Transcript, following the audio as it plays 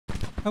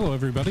Hello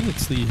everybody,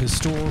 it's the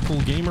Historical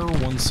Gamer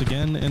once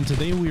again, and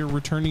today we are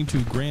returning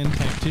to Grand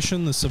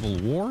Tactician, the Civil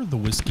War, the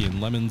Whiskey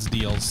and Lemons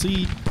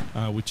DLC,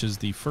 which is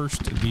the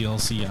first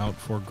DLC out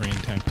for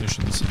Grand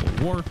Tactician, the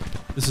Civil War.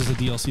 This is a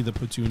DLC that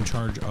puts you in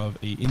charge of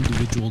an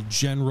individual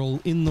general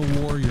in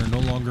the war. You're no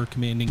longer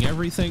commanding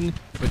everything,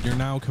 but you're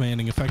now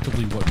commanding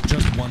effectively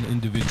just one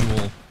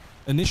individual,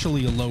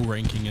 initially a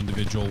low-ranking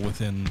individual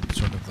within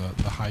sort of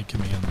the high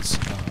command's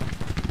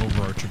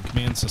overarching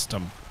command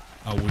system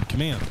would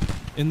command.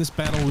 In this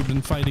battle we've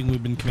been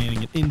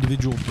commanding an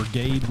individual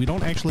brigade. We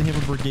don't actually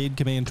have a brigade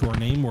command to our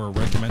name. We're a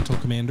regimental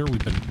commander.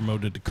 We've been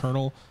promoted to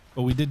colonel,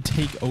 but we did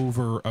take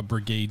over a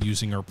brigade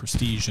using our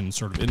prestige and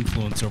sort of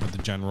influence over the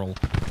general,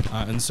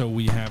 and so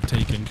we have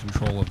taken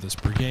control of this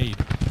brigade.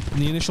 In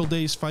the initial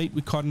day's fight,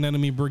 we caught an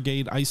enemy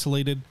brigade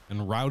isolated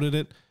and routed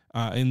it,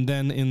 and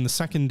then in the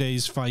second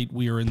day's fight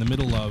we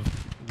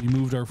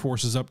moved our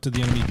forces up to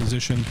the enemy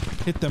position,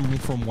 hit them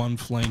from one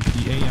flank.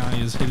 The AI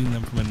is hitting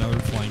them from another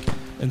flank.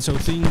 And so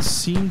things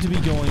seem to be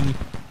going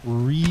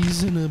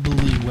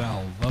reasonably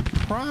well. The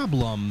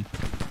problem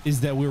is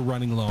that we're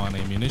running low on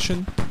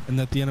ammunition, and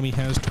that the enemy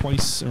has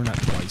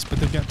but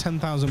they've got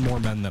 10,000 more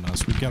men than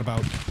us. We've got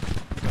about,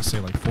 let's say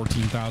like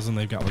 14,000.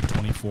 They've got like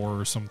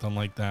 24 or something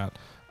like that.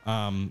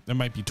 It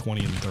might be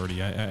 20 and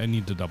 30. I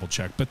need to double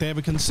check, but they have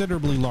a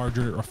considerably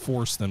larger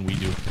force than we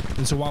do.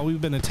 And so while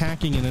we've been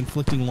attacking and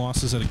inflicting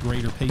losses at a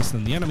greater pace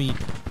than the enemy,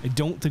 I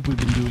don't think we've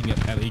been doing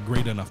it at a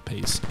great enough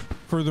pace.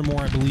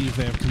 Furthermore, I believe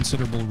they have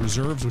considerable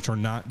reserves which are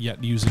not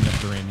yet using up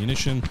their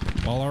ammunition,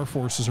 while our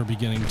forces are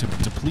beginning to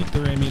deplete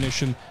their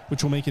ammunition,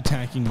 which will make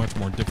attacking much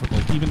more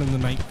difficult. Even in the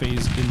night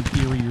phase, in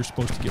theory, you're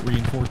supposed to get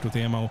reinforced with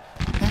ammo.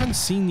 I haven't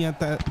seen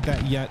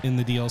that yet in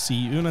the DLC.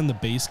 Even in the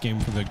base game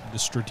for the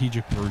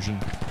strategic version,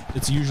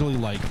 it's usually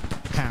like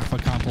half a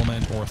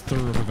complement or a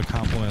third of a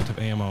complement of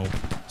ammo.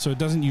 So it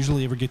doesn't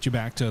usually ever get you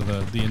back to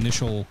the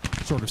initial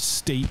sort of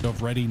state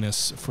of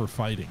readiness for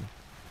fighting.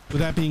 With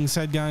that being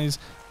said, guys,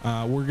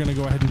 we're going to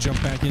go ahead and jump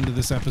back into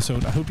this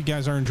episode. I hope you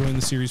guys are enjoying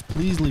the series.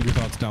 Please leave your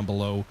thoughts down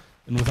below.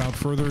 And without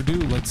further ado,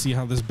 let's see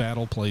how this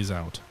battle plays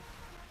out.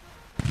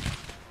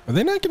 Are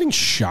they not getting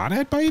shot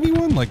at by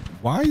anyone? Like,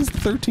 why is the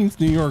 13th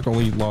New York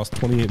only lost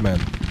 28 men?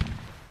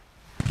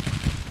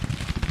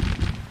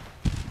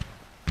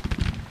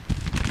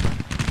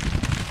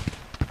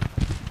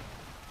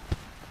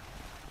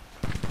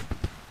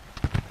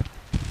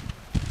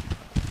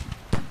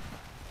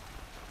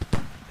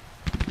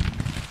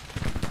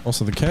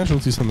 Also, the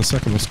casualties on the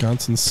 2nd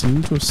Wisconsin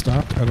seem to have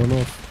stopped. I don't know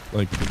if,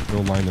 like, there's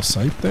no line of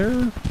sight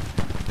there. It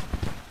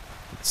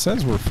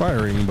says we're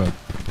firing, but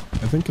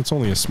I think it's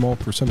only a small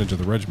percentage of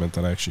the regiment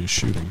that actually is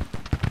shooting.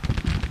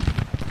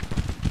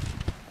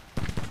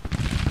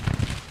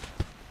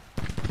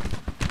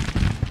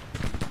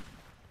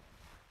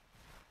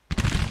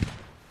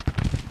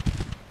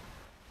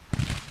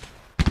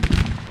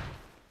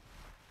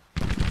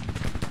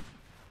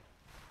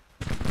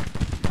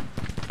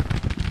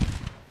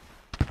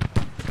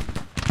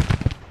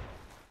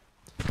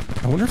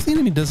 I wonder if the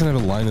enemy doesn't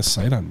have a line of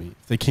sight on me.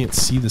 If they can't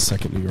see the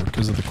 2nd New York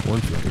because of the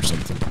cornfield or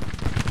something.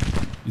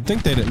 You'd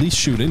think they'd at least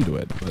shoot into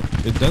it, but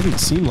it doesn't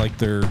seem like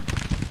they're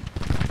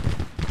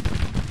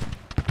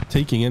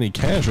taking any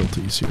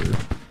casualties here.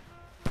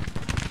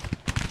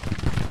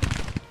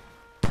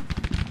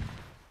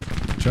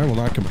 Which I will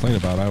not complain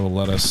about. I will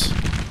let us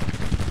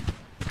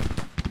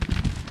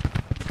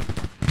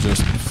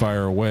just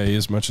fire away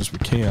as much as we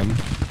can.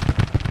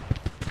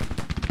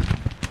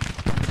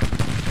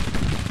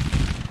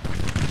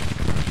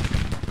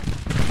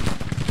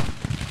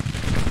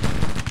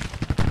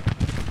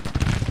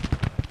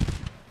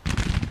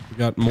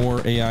 Got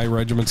more AI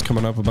regiments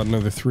coming up, about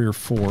another 3 or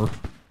 4.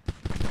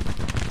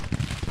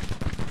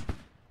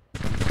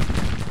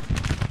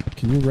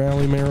 Can you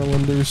rally,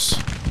 Marylanders?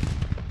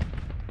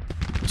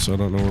 So I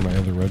don't know where my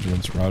other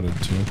regiments routed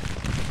to.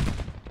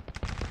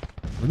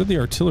 Where did the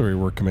artillery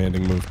we're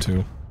commanding move to?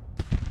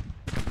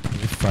 Are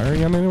they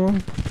firing on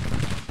anyone?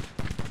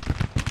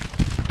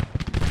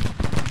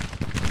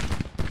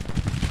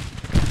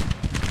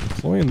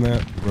 Deploying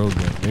that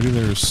roadway. Maybe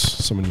there's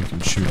someone you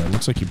can shoot at.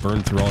 Looks like you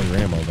burned through all your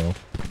ammo, though.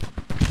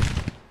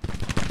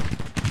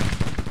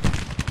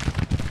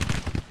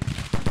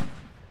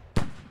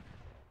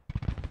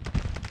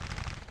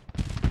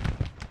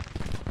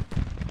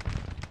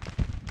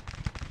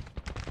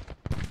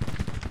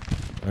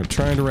 I'm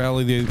trying to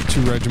rally the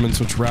 2 regiments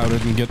which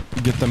routed and get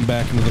them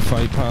back into the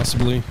fight,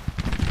 possibly.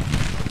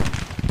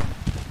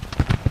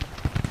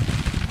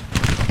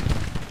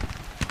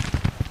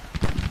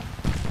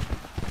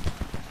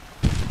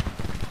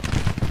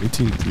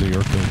 New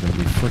York are going to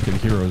be frickin'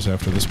 heroes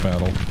after this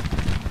battle.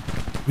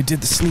 We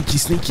did the sneaky.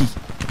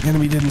 The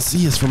enemy didn't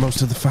see us for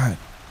most of the fight.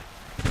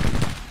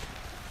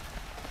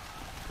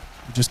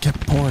 We just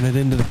kept pouring it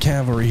into the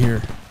cavalry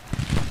here.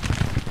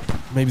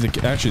 Maybe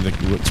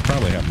what's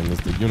probably happening is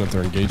the unit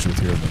they're engaged with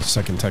here, the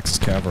 2nd Texas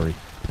Cavalry,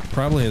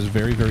 probably has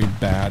very, very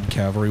bad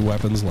cavalry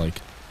weapons. Like,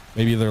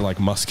 maybe they're like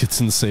muskets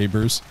and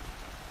sabers,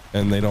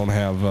 and they don't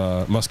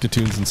have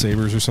musketoons and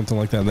sabers or something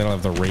like that, and they don't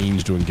have the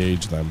range to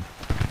engage them.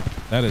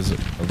 That is a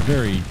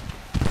very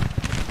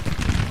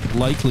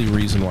likely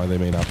reason why they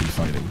may not be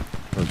fighting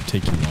or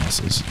taking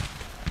losses.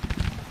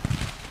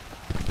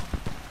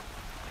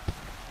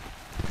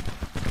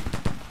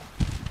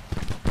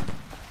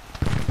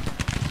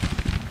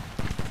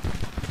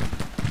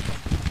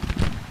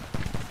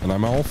 And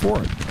I'm all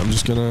for it. I'm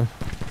just gonna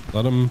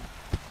let them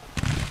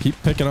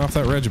keep picking off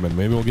that regiment.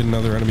 Maybe we'll get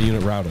another enemy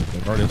unit routed.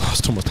 They've already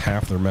lost almost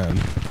half their men.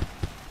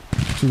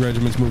 2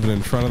 regiments moving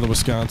in front of the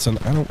Wisconsin.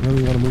 I don't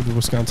really want to move the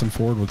Wisconsin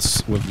forward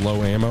with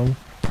low ammo.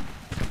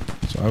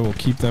 So I will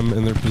keep them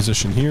in their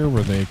position here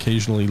where they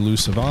occasionally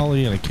lose a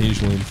volley and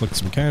occasionally inflict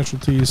some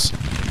casualties.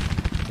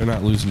 They're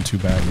not losing too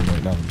badly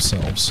right now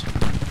themselves.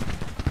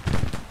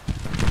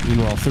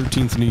 Meanwhile,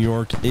 13th New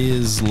York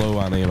is low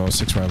on ammo,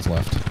 6 rounds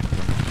left.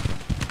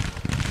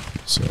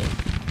 So...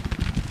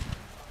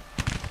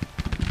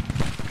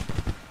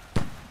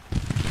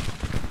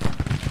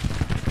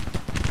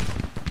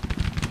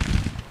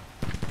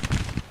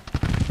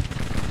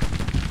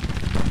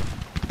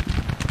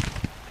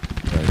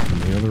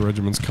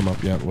 regiments come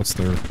up yet? What's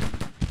their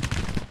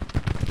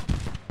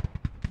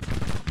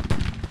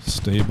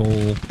stable?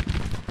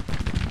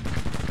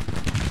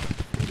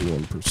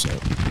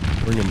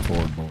 41%. Bring them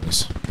forward,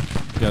 boys.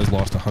 You guys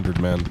lost 100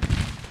 men.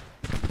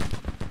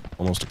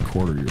 Almost a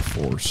quarter of your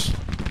force.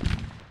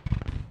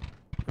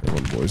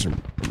 Everyone, boys are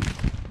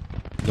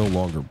no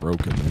longer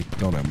broken. They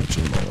don't have much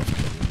ammo left.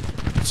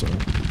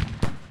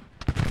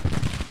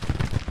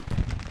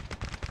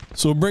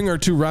 So bring our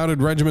 2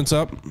 routed regiments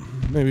up.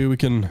 Maybe we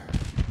can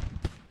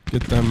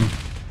get them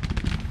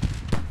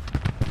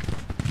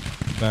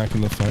back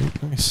in the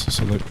fight. Nice.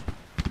 So the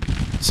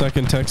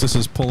 2nd Texas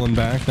is pulling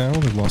back now.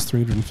 They've lost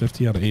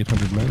 350 out of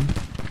 800 men.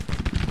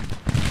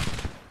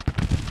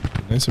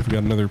 Nice if we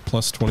got another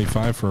plus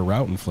 25 for a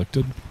rout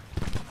inflicted.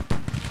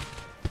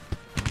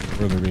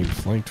 Where they're being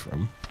flanked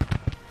from.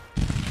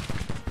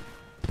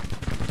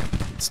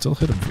 Could still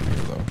hit them from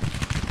here though.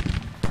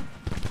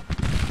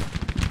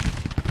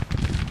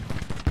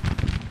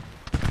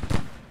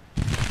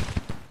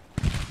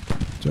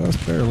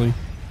 Just barely.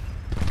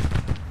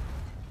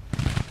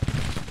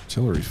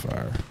 Artillery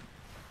fire.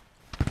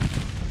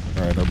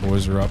 Alright, our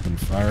boys are up and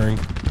firing.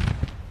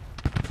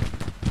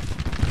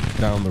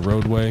 Down the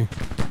roadway.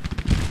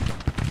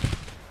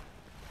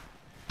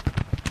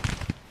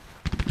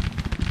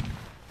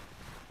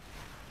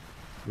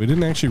 We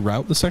didn't actually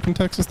rout the 2nd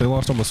Texas. They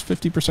lost almost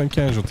 50%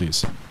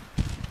 casualties.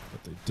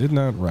 But they did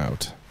not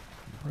rout.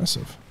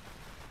 Impressive.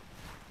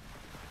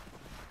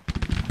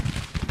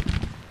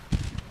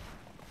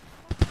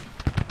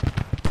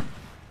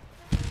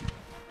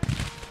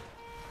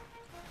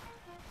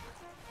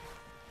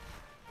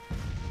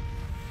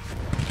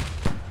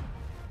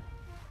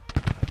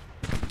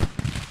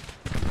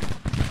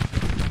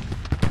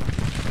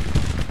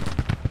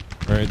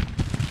 Alright,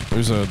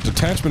 there's a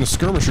detachment of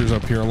skirmishers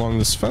up here along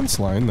this fence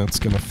line that's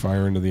going to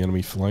fire into the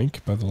enemy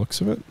flank by the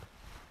looks of it.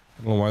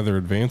 I don't know why they're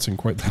advancing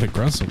quite that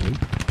aggressively.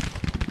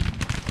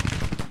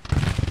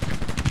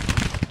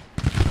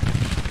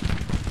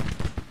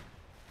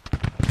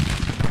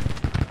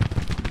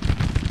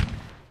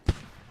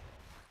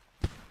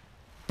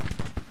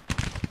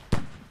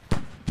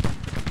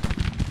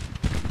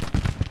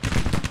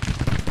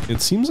 It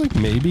seems like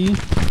maybe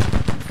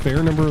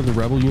fair number of the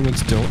rebel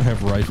units don't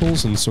have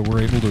rifles, and so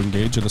we're able to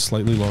engage at a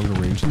slightly longer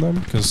range than them,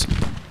 because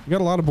we got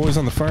a lot of boys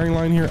on the firing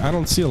line here. I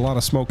don't see a lot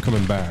of smoke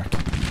coming back.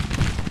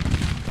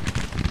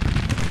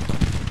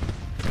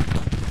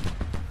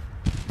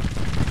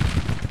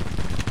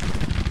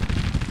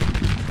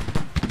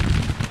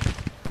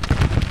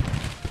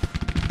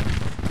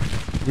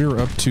 We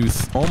were up to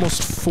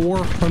almost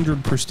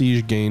 400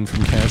 prestige gain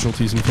from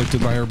casualties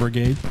inflicted by our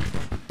brigade.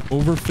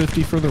 Over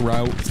 50 for the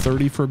rout,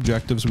 30 for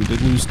objectives. We did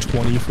lose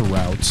 20 for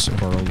routs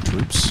of our own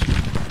troops.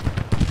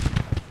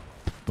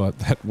 But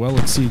that well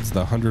exceeds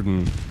the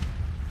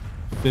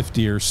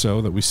 150 or so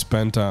that we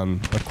spent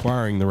on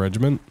acquiring the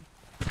regiment.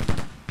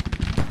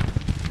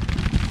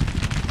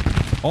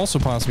 Also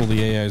possible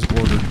the AI is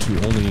ordered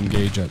to only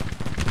engage at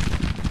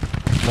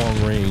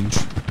long range,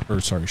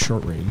 or sorry,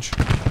 short range.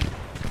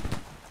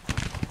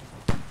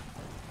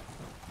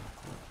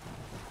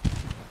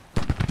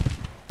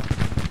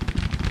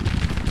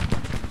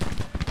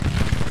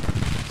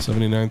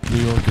 79th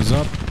New York is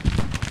up.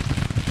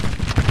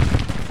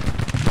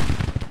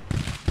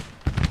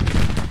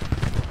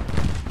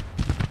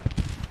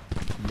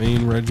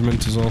 Main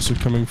regiment is also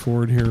coming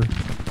forward here.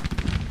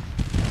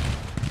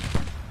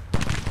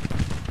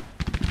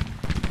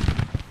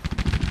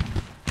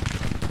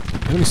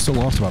 Enemy still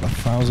lost about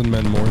 1,000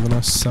 men more than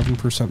us,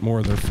 7% more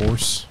of their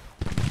force.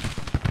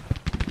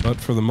 But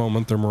for the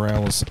moment, their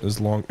morale is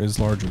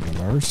larger than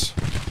ours.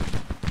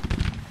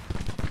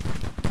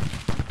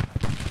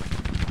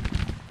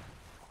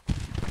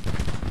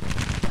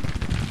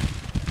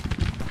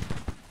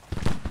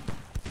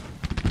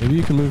 Maybe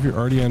you can move your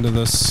arty onto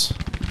this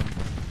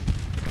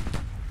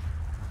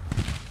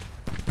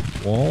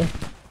wall.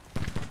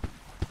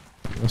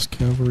 Less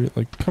cavalry.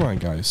 Like, come on,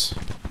 guys.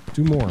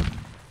 Do more.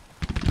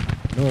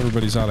 I know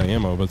everybody's out of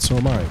ammo, but so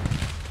am I.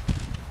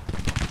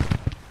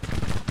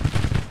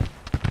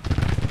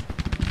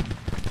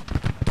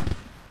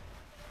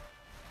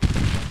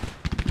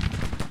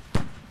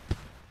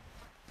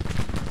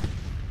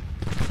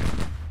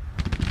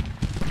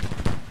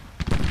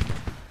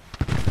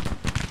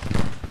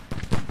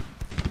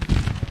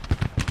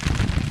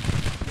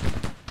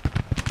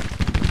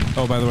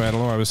 Oh, by the way, I don't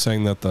know. I was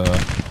saying that the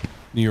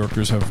New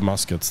Yorkers have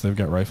muskets. They've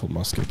got rifled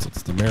muskets.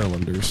 It's the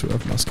Marylanders who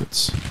have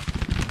muskets.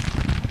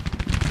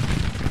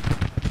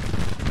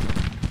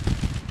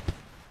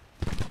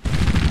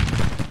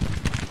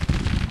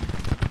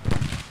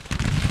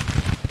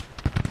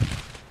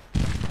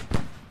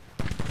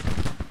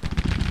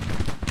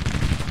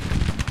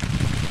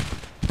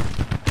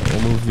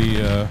 We'll move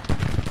the,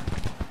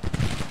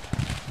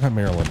 not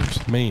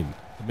Marylanders, Maine.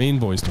 The Maine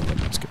boys don't have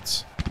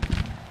muskets.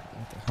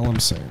 What the hell I'm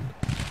saying?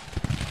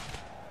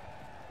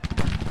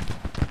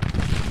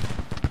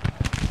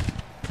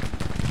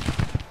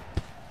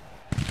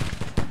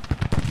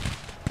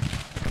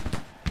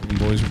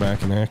 Boys are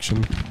back in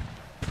action.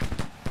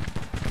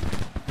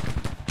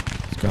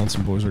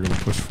 Wisconsin boys are going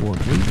to push forward.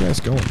 Where are you guys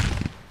going?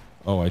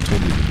 Oh, I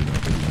told you to do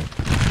that, didn't I?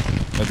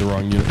 Had the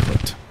wrong unit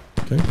clicked.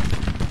 Okay.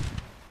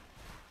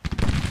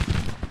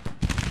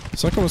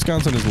 Second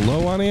Wisconsin is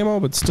low on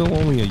ammo, but still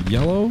only a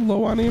yellow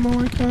low on ammo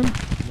icon.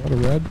 Not a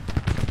red.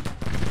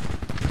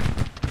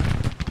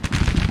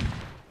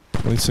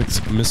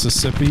 26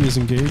 Mississippi is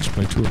engaged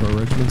by 2 of our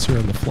regiments here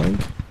on the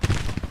flank.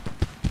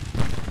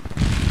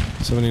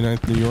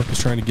 79th New York is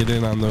trying to get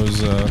in on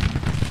those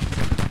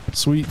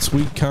sweet,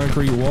 sweet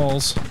concrete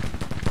walls.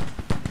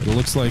 It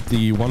looks like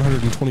the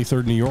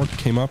 123rd New York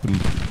came up and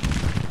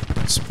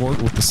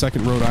support with the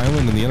 2nd Rhode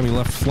Island, and the enemy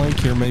left flank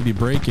here may be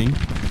breaking.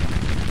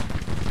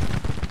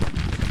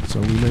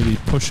 So we may be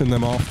pushing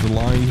them off the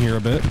line here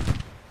a bit.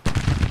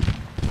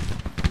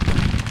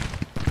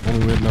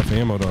 Only we had enough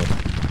ammo to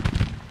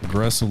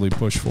aggressively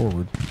push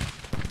forward.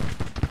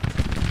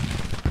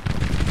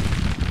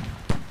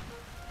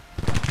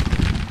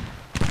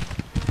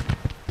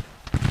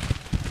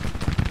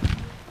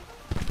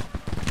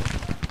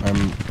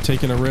 I'm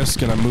taking a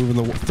risk and I'm moving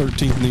the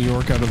 13th New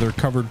York out of their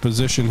covered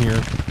position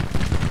here.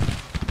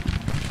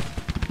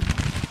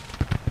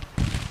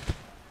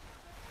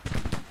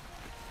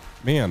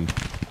 Man,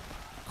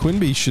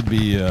 Quinby should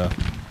be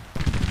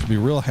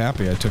real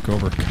happy I took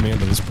over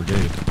command of this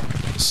brigade.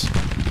 It's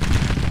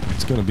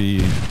going to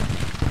be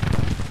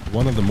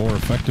one of the more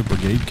effective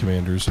brigade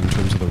commanders in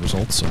terms of the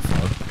results so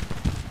far.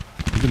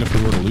 Even if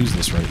we were to lose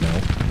this right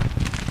now.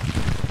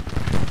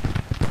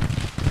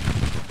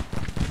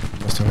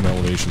 Must have an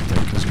elevation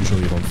thing, because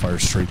usually you don't fire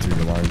straight through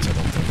your lines, I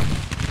don't think.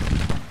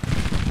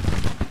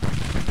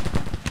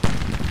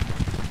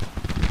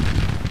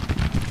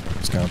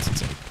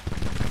 Wisconsin's like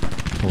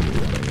totally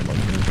what I am on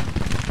here.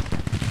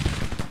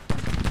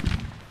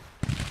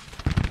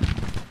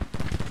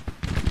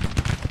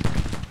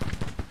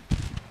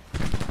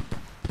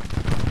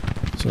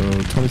 So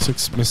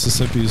 26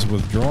 Mississippi's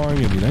withdrawing.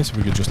 It'd be nice if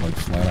we could just like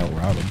flat out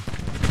rout them.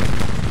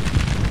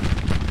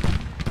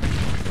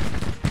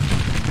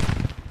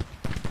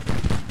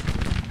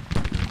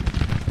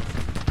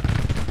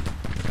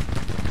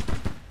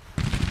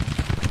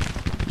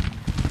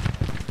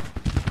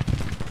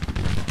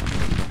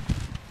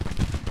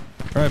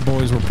 Alright,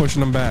 boys, we're pushing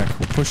them back.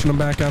 We're pushing them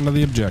back onto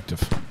the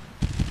objective.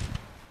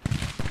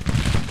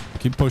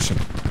 Keep pushing.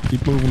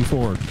 Keep moving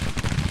forward.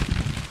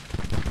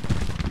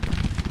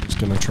 Just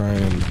gonna try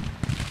and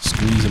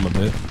squeeze them a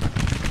bit.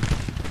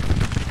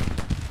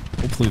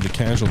 Hopefully the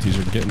casualties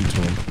are getting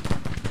to them.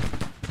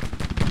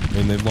 I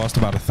mean, they've lost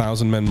about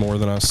 1,000 men more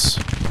than us.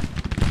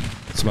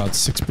 It's about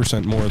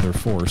 6% more of their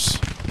force.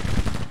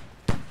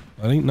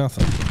 That ain't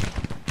nothing.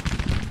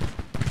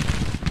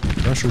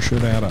 Pressure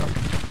should add up.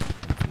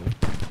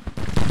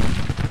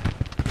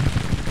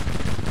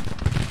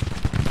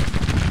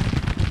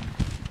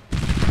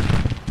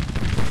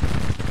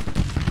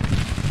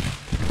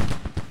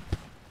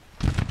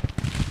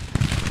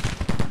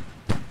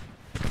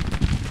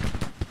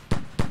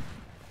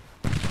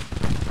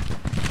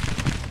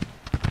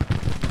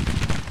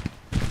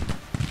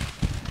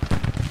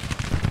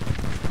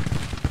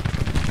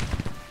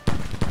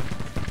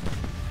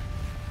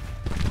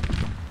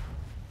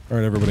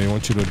 Alright, everybody, I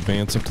want you to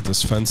advance up to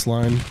this fence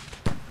line.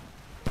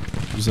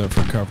 Use that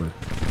for cover.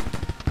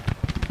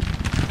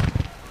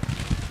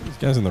 These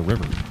guys in the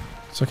river.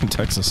 Second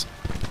Texas.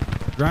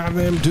 Drive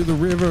them to the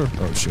river!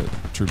 Oh shit.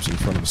 Troops in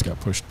front of us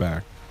got pushed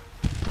back.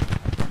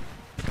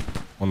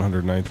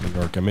 109th New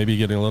York. I may be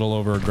getting a little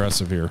over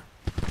aggressive here.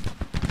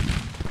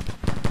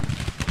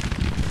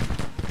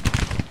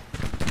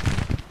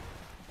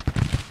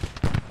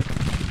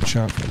 Good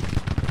shot from them.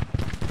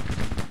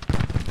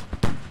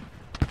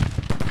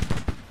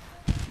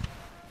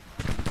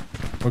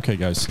 Okay,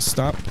 guys,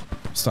 stop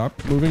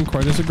moving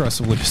quite as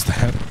aggressively as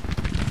that.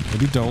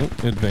 Maybe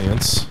don't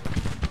advance.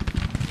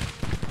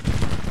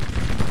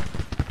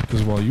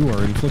 Because while you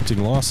are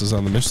inflicting losses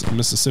on the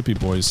Mississippi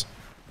boys,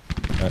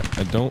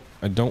 I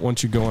don't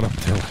want you going up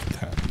there like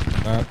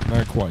that.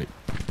 Not quite.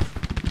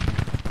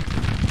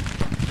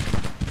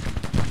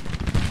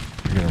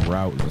 You're gonna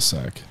rout in a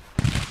sec.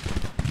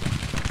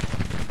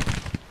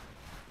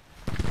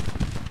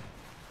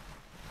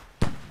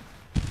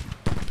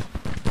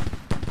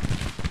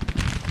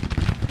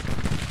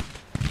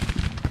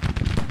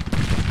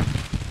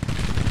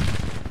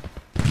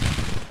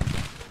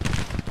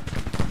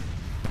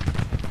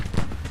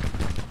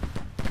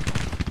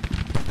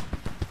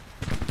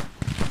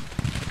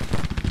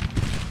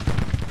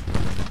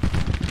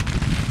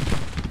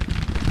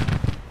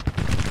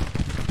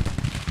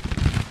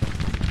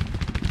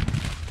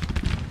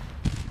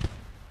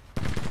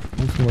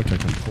 don't feel like I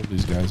can pull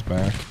these guys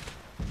back.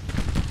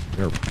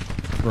 They're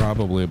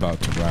probably about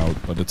to rout,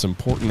 but it's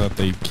important that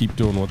they keep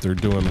doing what they're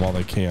doing while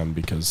they can,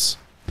 because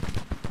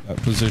that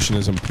position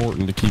is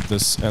important to keep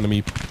this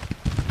enemy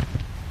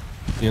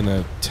in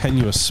a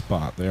tenuous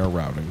spot. They are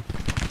routing.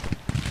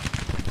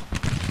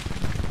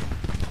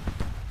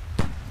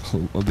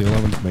 The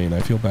 11th Maine, I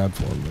feel bad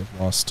for them.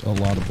 They've lost a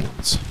lot of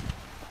boys.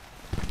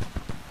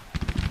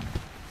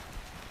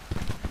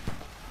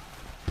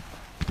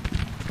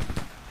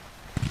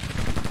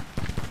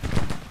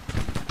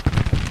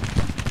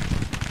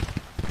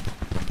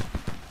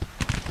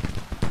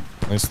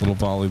 Nice little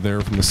volley there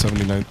from the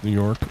 79th New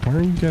York. Why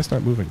are you guys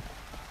not moving?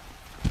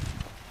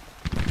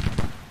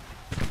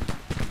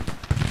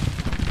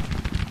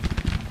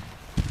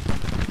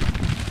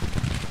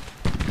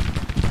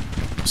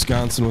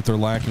 Wisconsin, with their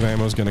lack of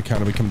ammo, is going to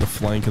kind of become the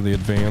flank of the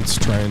advance.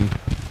 Try and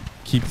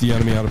keep the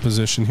enemy out of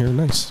position here.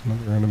 Nice.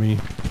 Another enemy,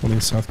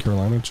 20th South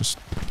Carolina, just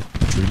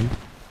retreating.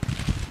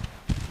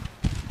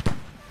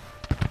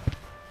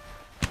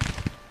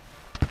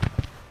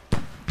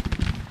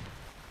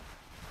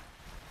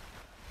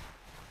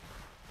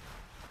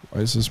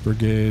 Wise's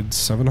Brigade,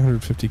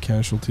 750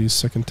 casualties.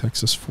 2nd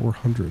Texas,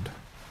 400.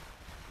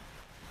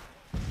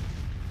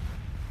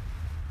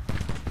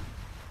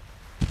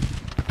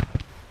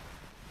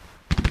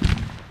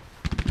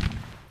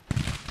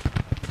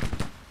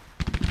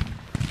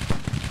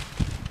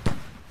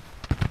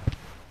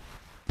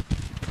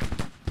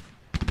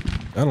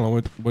 I don't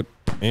know what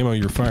ammo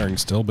you're firing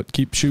still, but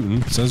keep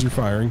shooting. It says you're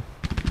firing.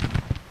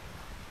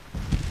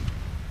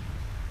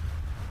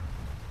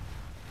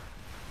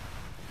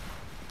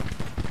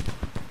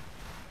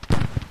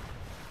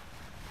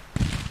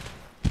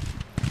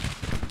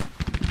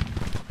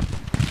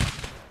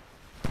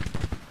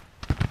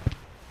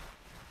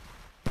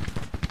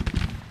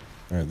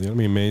 Alright, the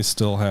enemy may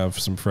still have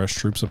some fresh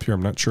troops up here.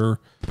 I'm not sure.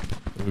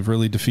 We've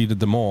really defeated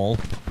them all.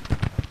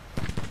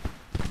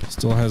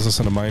 Still has us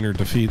in a minor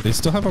defeat. They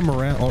still have a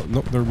morale. Oh,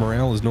 no, their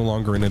morale is no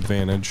longer an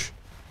advantage.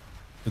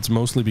 It's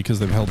mostly because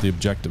they've held the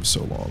objective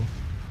so long.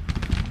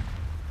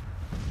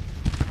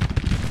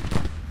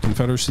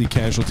 Confederacy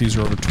casualties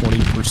are over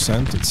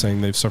 20%. It's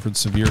saying they've suffered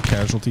severe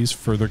casualties.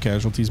 Further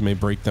casualties may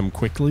break them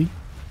quickly.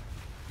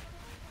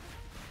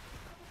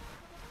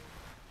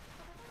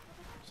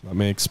 So that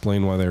may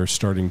explain why they're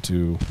starting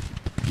to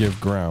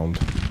give ground.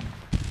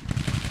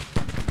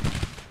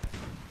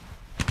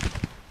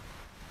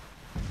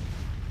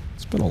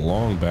 It's been a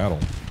long battle.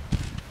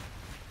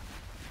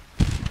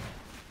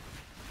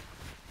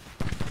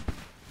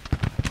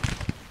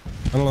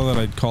 I don't know that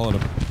I'd call it a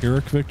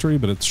Pyrrhic victory,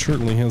 but it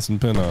certainly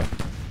hasn't been a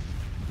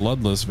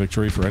bloodless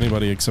victory for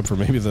anybody except for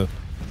maybe the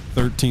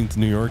 13th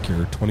New York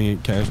here.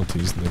 28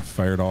 casualties, and they've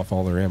fired off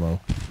all their ammo.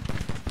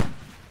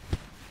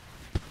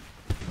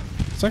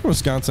 2nd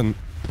Wisconsin,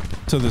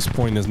 to this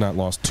point, has not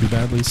lost too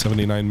badly.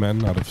 79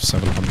 men out of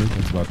 700.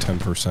 That's about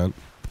 10%.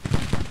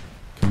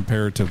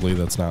 Comparatively,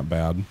 that's not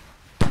bad.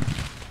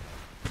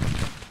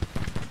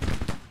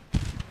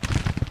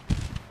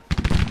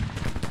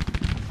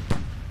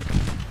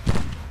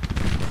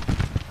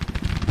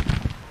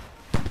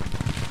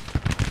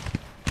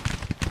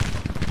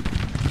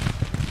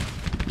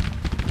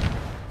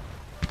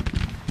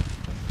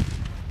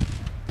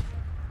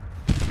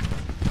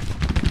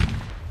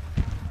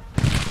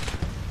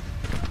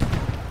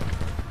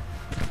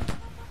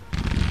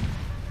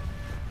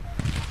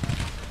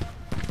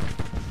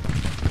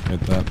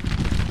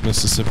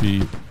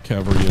 Mississippi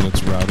cavalry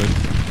units routed.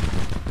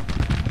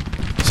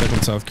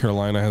 2nd South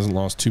Carolina hasn't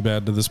lost too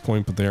bad to this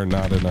point, but they are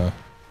not in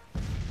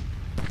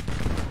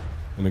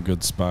a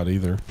good spot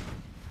either.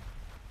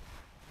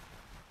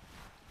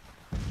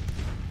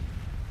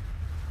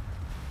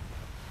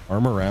 Our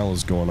morale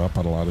is going up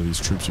on a lot of these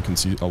troops. You can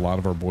see a lot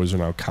of our boys are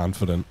now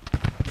confident.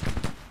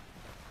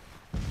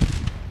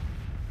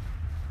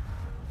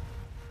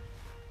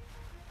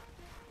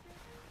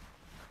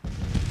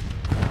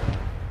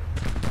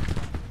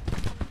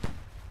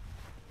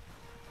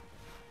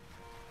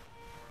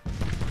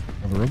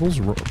 Rebels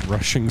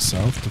rushing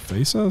south to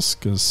face us?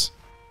 Because...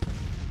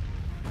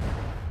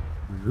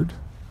 weird.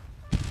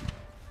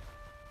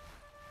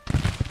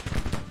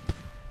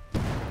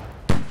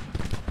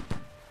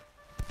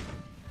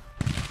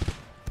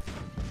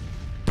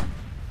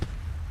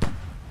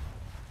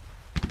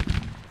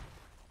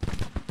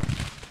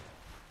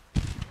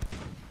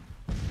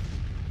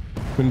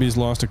 Quinby's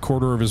lost a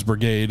quarter of his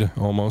brigade,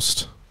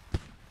 almost.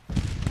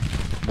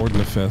 More than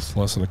a fifth,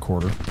 less than a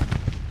quarter.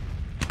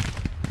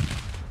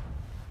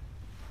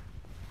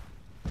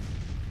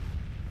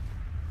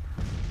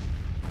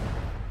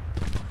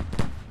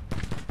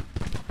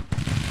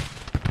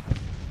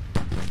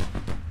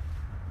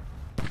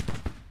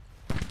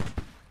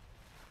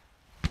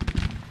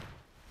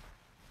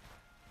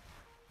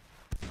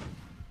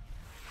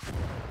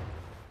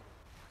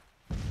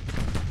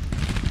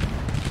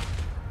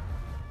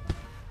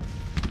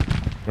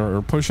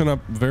 Are pushing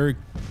up very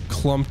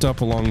clumped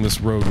up along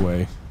this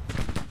roadway.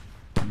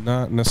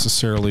 Not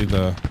necessarily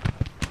the...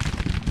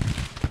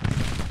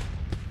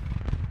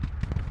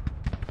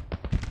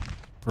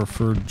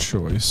 preferred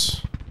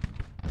choice.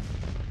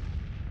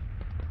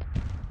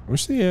 I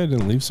wish the AI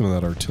didn't leave some of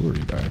that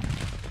artillery back.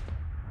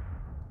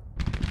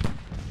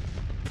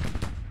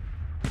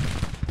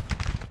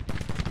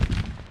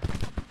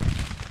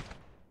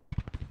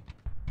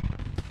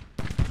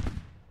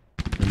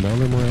 And now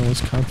their morale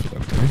is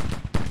confident, eh?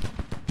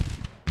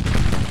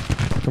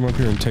 Come up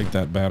here and take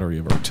that battery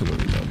of artillery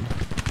then.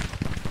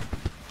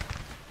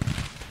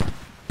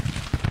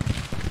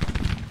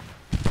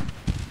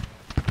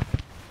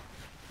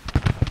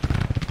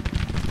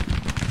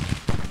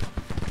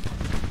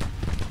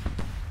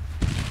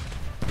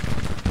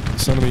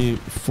 This enemy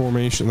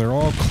formation, they're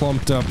all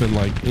clumped up in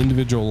like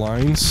individual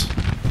lines.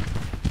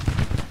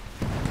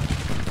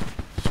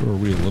 So are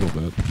we a little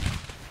bit.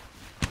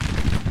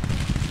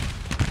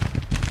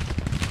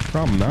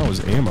 Problem now is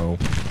ammo.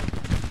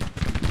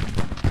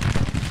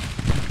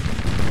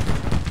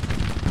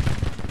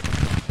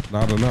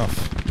 Not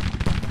enough.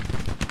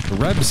 The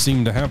Reds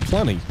seem to have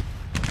plenty.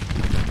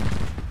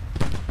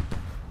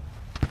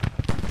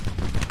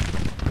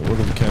 What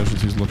do the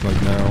casualties look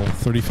like now?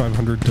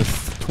 3,500 to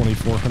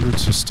 2,400,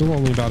 so still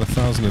only about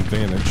 1,000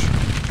 advantage.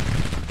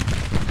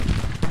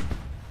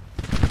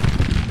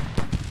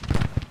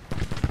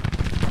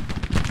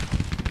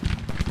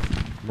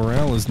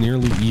 Morale is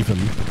nearly even.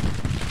 A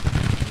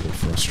little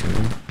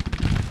frustrating.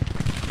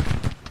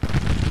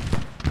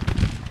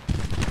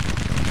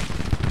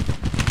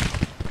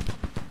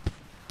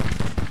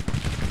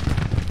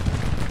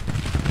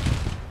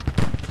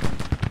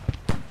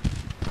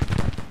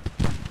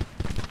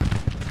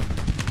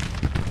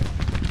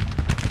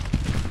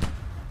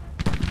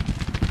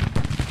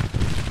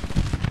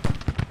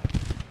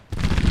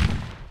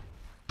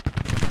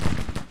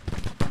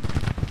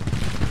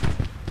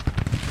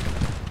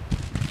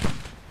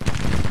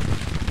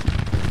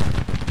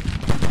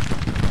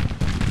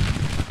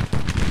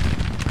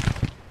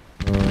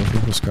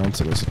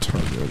 Wisconsin as a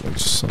target. I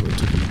just saw they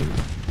took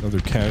another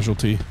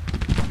casualty.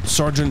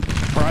 Sergeant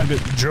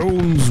Private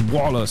Jones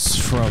Wallace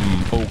from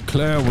Eau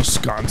Claire,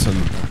 Wisconsin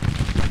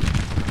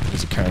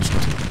is a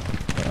casualty.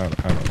 I don't know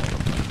what I'm talking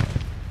about.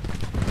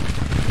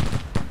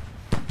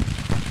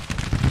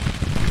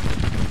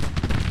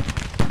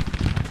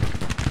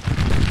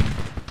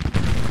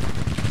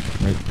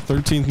 Right,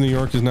 13th New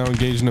York is now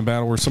engaged in a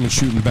battle where someone's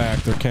shooting back.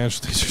 Their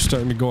casualties are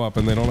starting to go up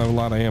and they don't have a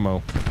lot of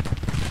ammo.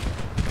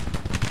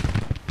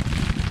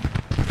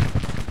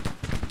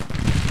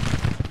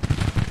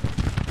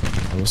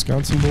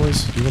 Wisconsin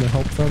boys, you want to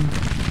help them?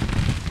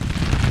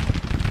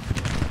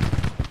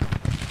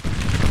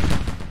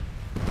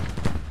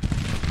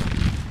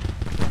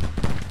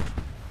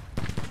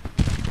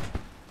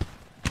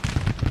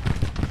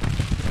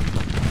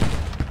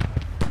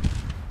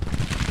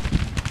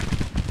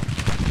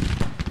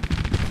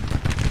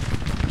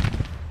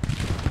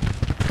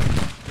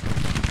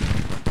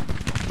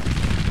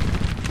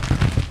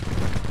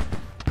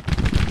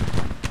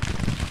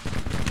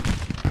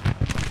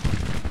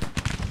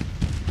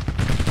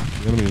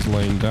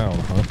 Laying down,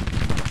 huh?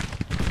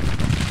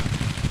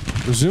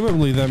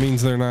 Presumably that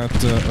means they're not,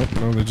 oh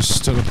no, they just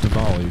stood up to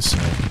volleys, so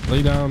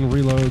lay down,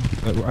 reload.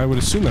 I would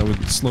assume that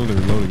would slow their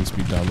loading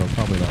speed down, though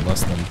probably not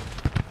less than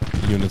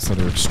units that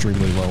are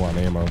extremely low on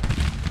ammo.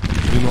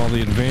 Meanwhile,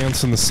 the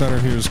advance in the center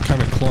here is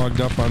kind of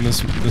clogged up on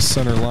this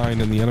center line,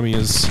 and the enemy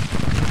is...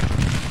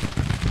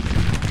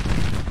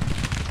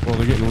 well,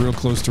 they're getting real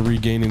close to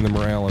regaining the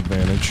morale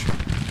advantage.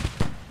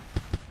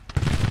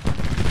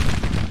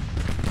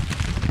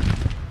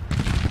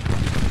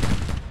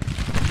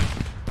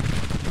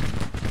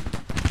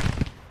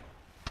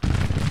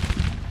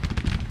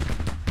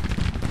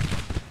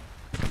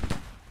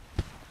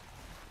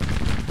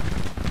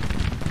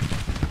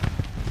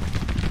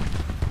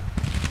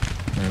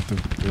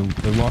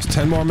 They lost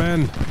 10 more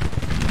men.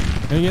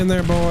 Hang in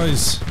there,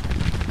 boys.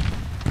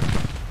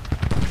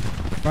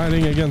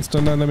 Fighting against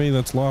an enemy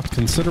that's lost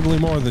considerably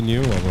more than you,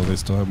 although they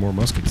still have more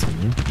muskets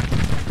than you.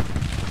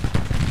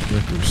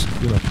 Rickers,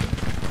 get up there.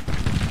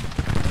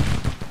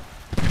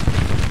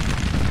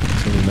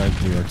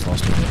 79th New York's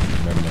lost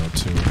over men now,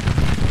 too.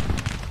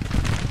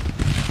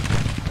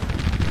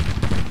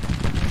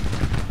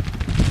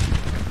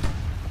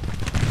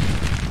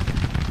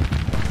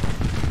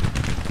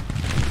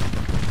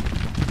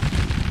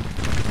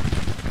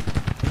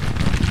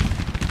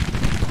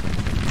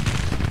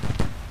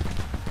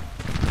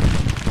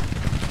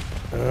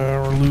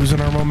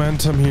 Losing our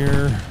momentum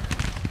here.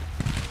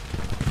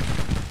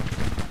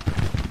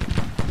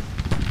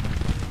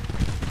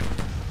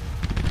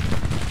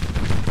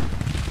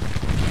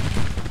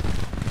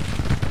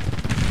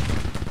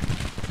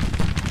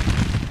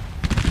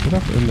 Get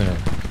up in there.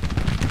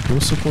 Go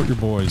support your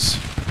boys.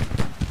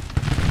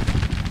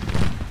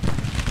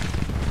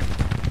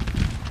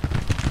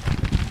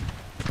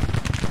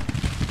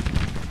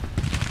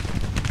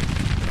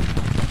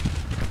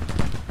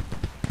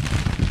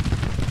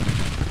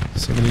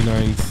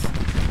 th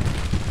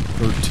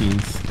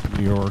 13th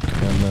New York,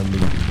 and then the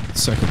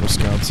 2nd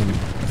Wisconsin, I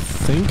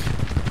think,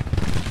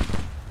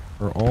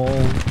 are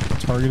all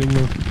targeting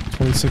the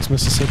 26th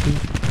Mississippi.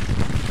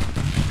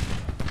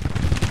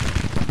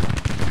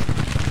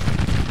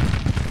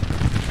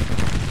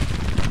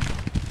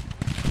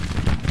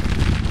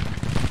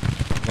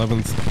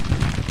 11th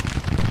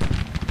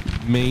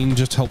Maine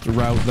just helped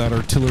rout that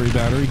artillery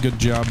battery. Good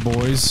job,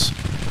 boys.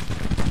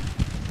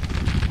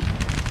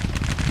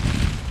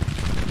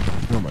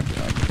 Oh my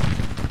god.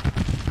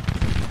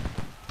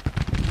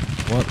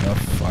 What a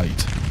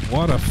fight.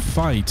 What a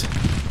fight.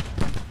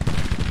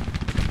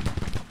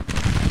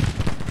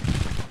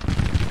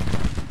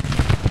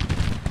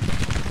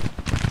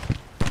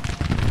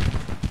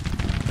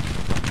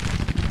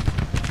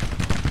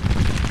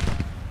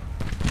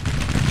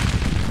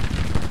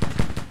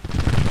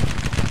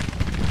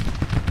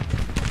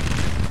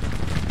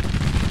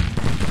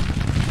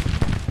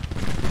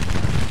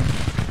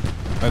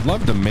 I'd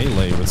love to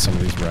melee with some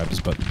of these rebs,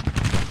 but I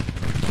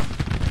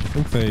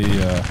think they,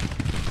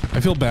 I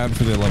feel bad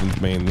for the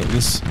 11th Maine.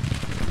 This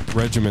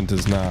regiment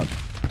is not,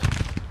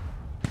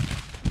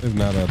 they've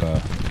not had a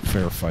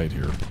fair fight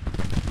here.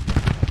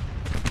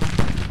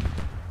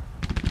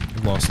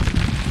 They've lost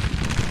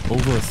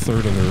over a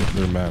third of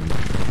their men.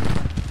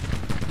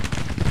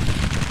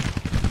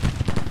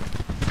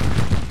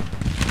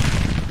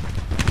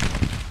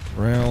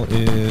 Morale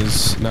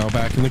is now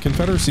back in the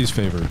Confederacy's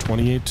favor,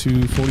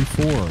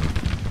 28-44.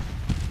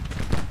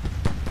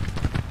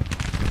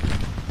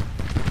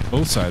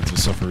 Both sides have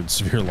suffered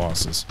severe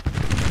losses.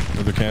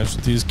 Further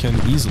casualties can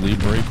easily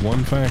break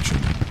one faction.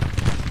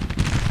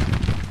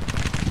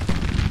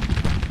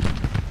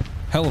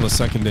 Hell of a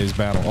second day's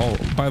battle. Oh,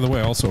 by the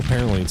way, also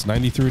apparently it's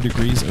 93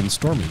 degrees and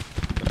stormy.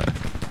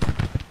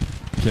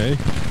 Okay.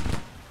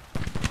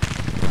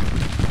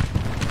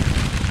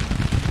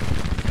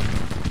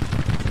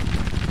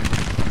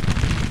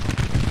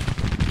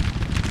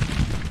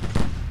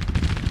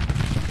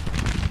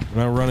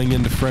 We're now running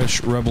into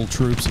fresh rebel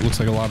troops. It looks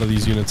like a lot of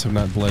these units have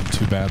not bled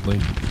too badly.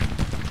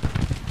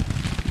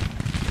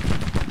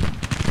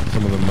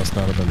 Some of them must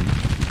not have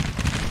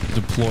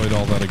been deployed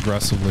all that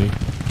aggressively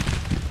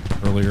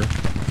earlier.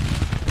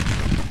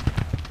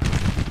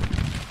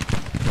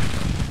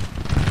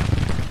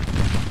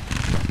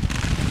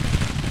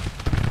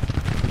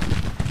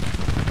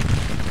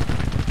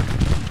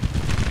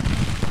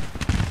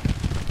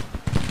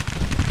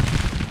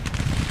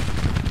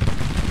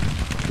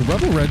 The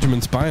rebel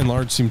regiments, by and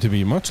large, seem to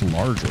be much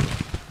larger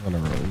than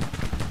our own.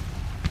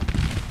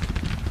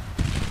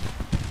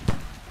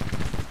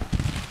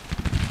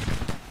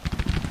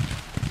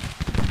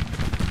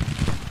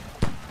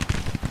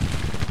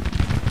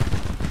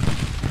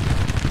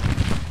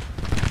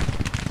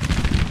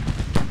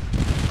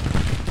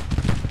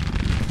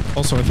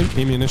 Also, I think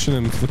ammunition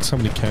inflicts how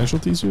many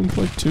casualties you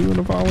inflict too in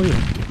a volley.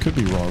 It could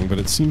be wrong, but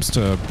it seems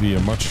to be a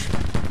much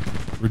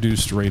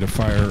reduced rate of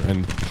fire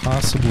and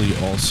possibly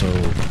also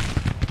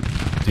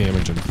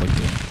damage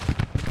inflicted.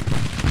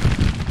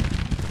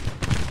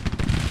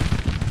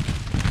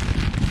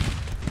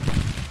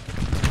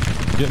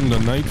 Getting to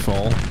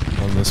nightfall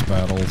on this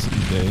battle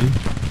day.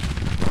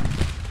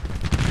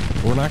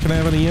 We're not going to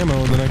have any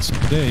ammo in the next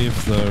day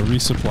if the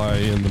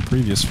resupply in the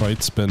previous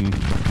fight's been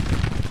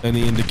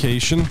any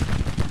indication.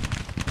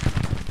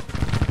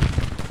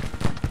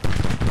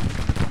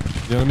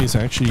 The enemy's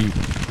actually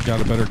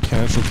got a better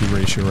casualty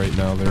ratio right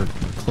now. They're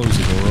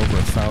closing. They were over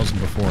 1,000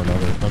 before,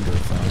 another under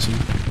 1,000.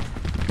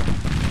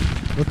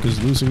 Cook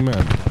is losing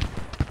men.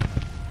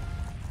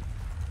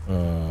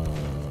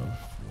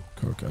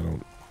 Cook, I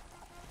don't...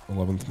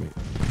 11th mate.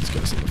 These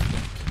guys in the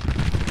flank.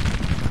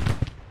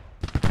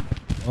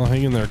 Well,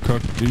 hang in there,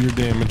 Cook. Do your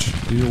damage.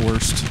 Do your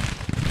worst.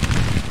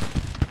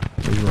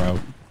 So you're out.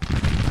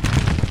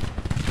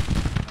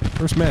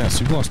 First mass,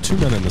 you've lost 2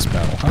 men in this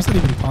battle. How's that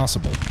even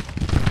possible?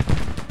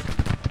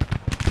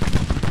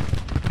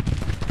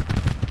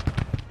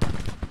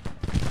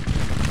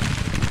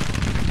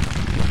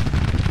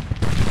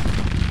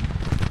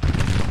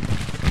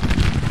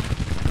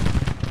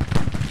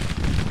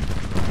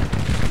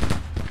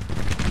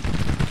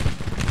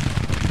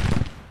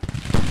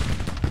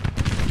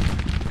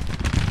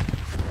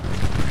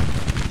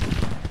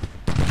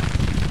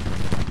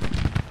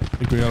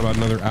 We got about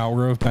another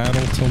hour of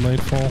battle till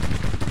nightfall.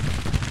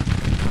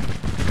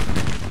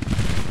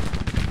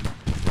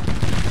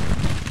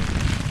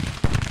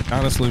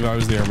 Honestly, if I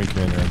was the army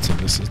commander, I'd say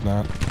this is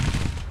not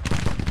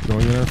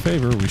going in our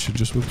favor. We should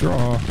just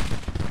withdraw.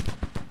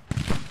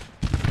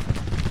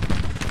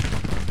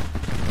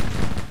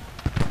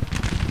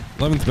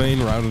 '11th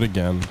Maine routed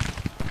again.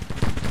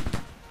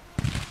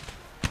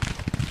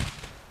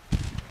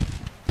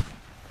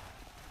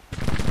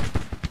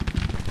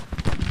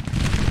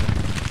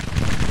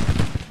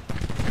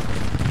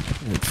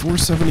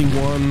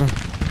 $471.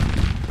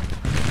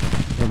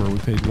 Remember, we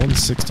paid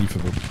 $160 for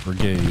the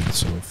brigade,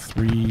 so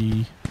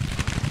 3,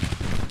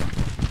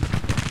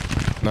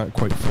 not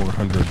quite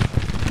 400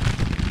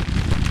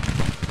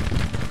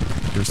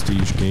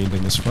 prestige gained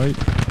in this fight.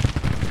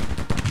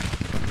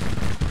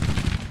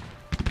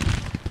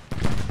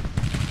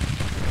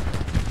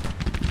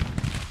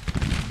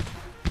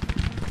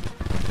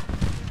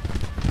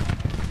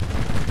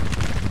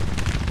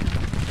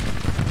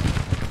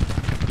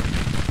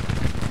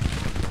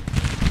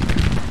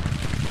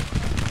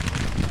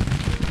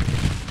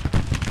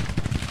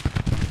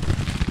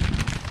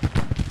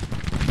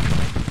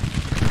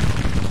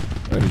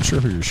 sure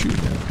who you're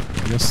shooting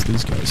at. I guess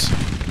these guys.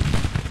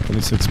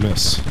 26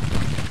 miss.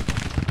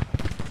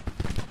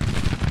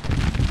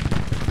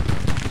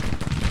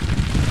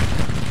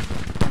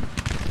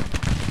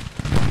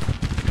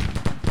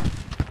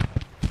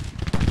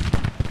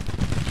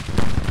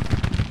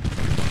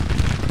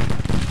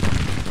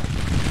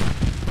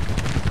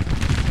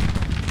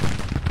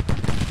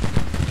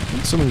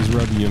 Some of these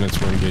Rebel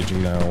units we're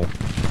engaging now.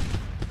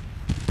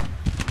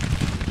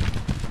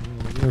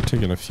 They're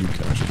taking a few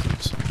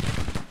casualties.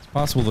 It's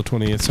possible the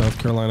 28th South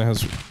Carolina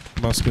has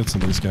muskets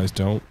and these guys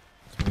don't.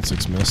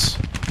 26 miss.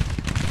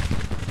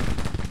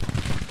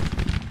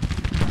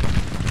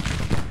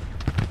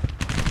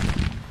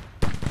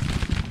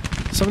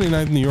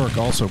 '79th New York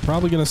also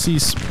probably going to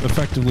cease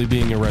effectively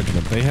being a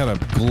regiment. They had a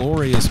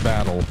glorious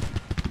battle.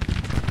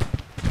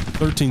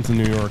 13th in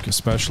New York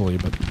especially,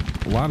 but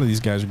a lot of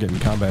these guys are getting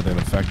combat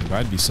ineffective.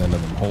 I'd be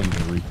sending them home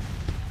to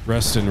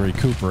rest and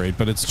recuperate,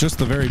 but it's just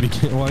the very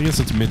beginning. Well, I guess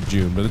it's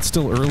mid-June, but it's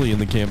still early in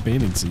the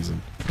campaigning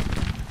season.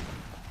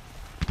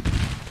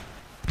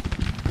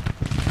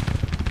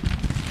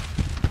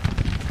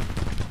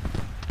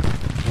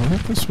 I wonder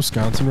if this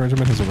Wisconsin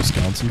regiment has a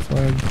Wisconsin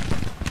flag,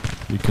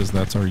 because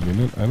that's our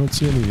unit. I don't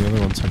see any of the other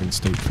ones having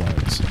state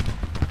flags.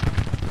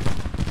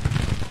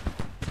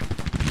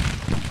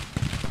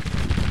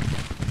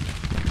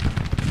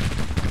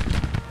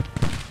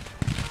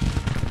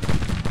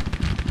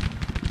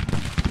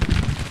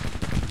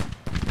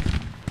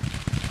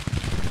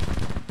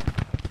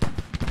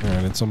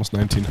 It's almost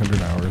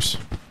 1900 hours.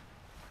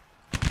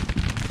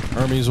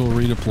 Armies will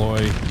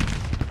redeploy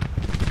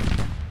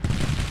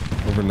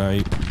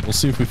overnight. We'll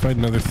see if we fight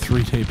another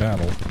 3-day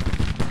battle.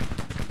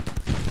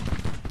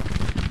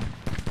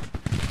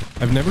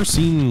 I've never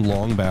seen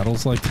long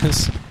battles like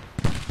this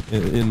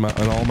in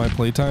all my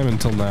playtime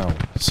until now.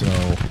 So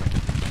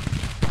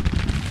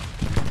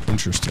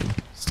interesting.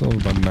 Still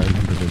about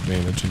 900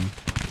 advantage in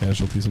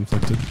casualties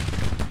inflicted.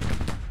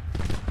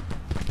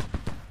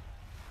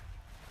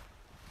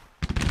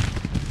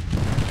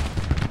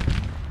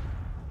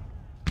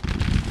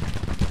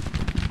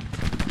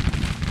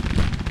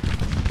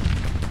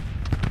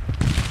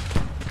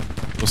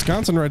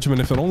 Wisconsin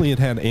regiment, if it only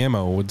had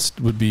ammo,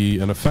 would be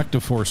an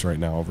effective force right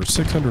now. Over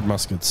 600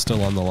 muskets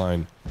still on the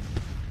line.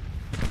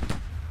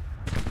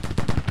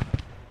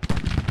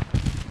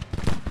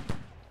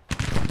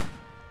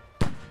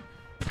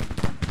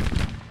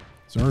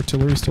 Is our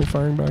artillery still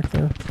firing back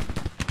there?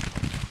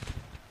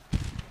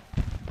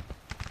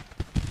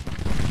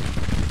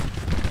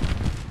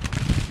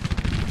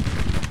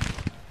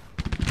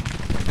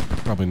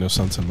 Probably no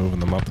sense in moving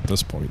them up at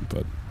this point,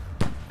 but...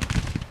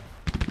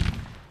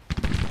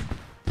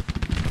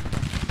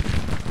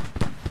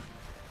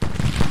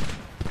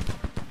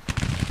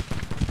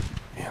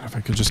 If I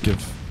could just give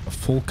a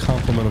full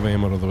complement of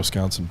ammo to the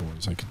Wisconsin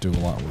boys, I could do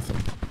a lot with them.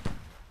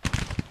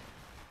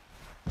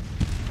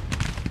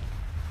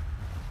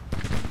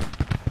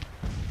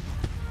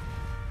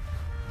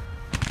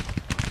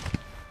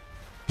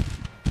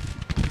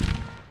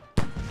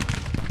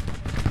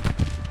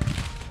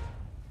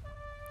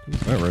 Who's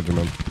that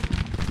regiment?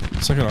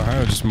 2nd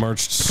Ohio just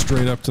marched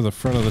straight up to the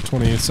front of the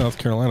 28th South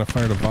Carolina,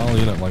 fired a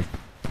volley in at like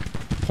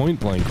point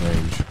blank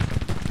range.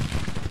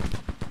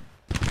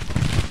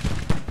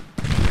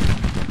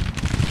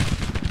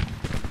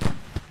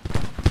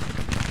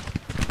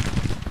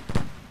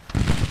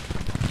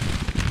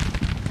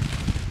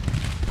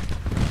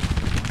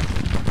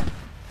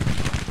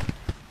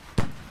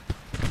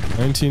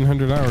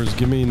 $1,900 hours.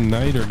 Give me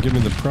Knight or give me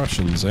the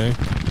Prussians, eh?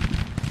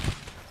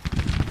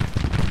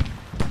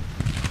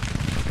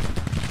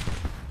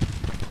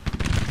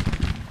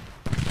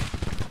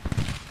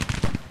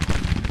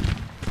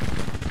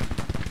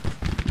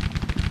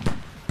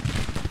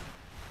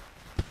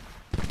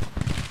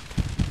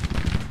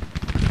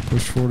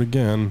 Push forward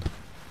again.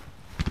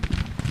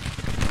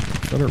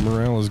 Confederate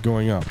morale is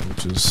going up,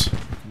 which is a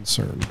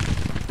concern.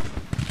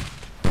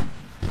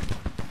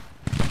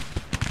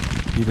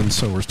 Even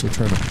so, we're still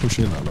trying to push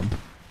in on them.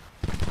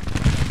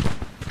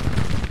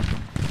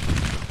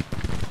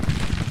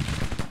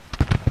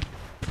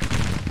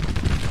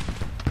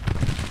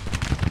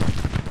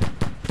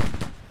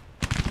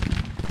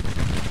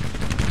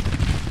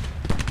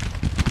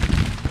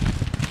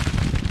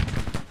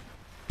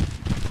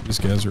 These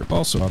guys are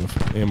also out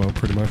of ammo,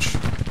 pretty much.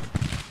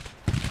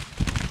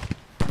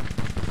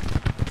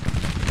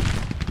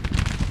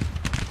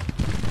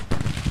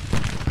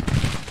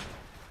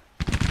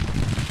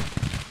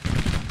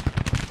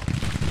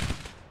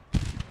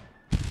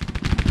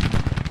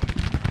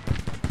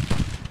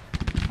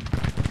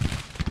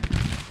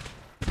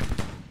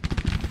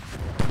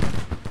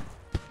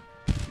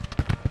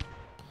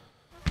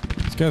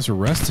 Guys are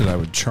rested, I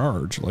would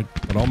charge,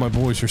 but all my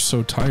boys are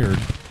so tired.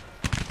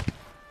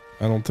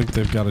 I don't think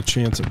they've got a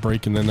chance at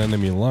breaking an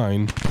enemy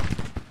line.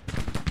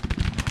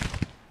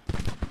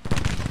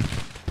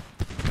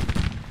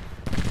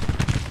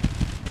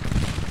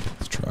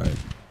 Let's try it.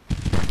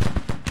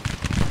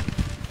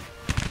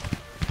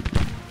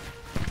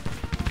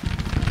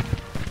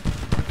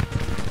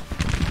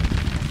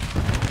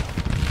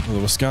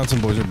 Well, the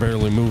Wisconsin boys are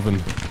barely moving.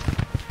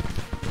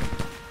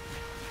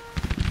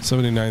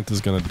 79th is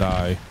gonna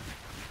die.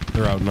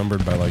 They're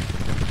outnumbered by like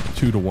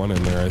 2 to 1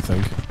 in there, I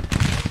think.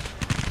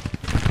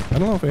 I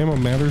don't know if ammo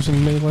matters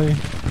in melee.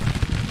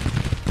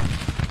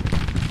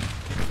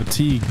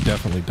 Fatigue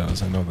definitely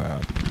does, I know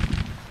that.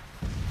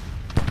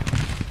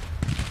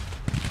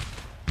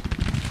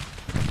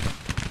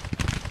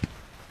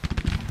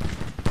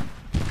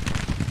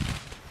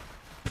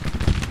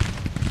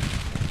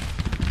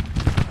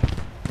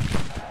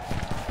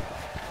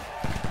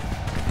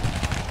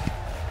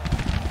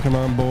 Come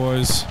on,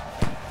 boys.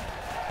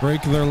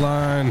 Break their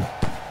line.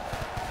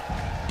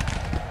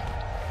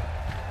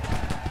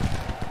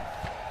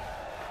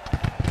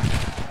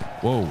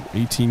 Whoa,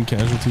 18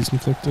 casualties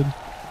inflicted.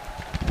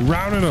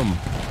 Routed them.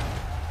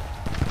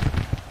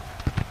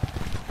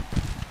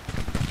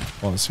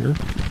 Pause here.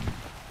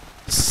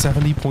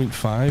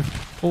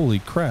 70.5. Holy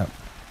crap.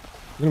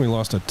 The enemy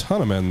lost a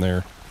ton of men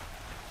there.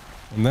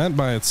 And that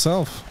by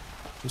itself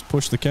just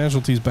pushed the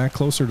casualties back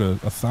closer to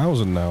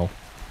 1,000 now.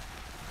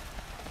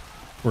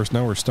 Of course,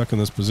 now we're stuck in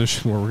this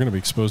position where we're going to be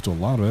exposed to a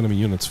lot of enemy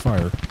units'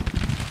 fire.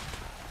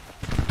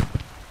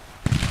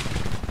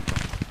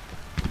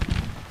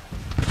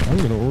 I'm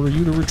going to order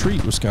you to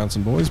retreat,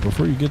 Wisconsin boys,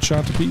 before you get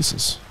shot to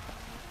pieces.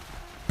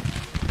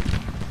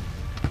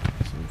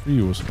 So for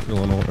you,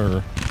 Illinois,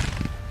 or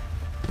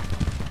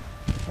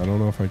I don't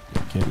know if I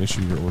can't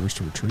issue your orders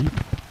to retreat.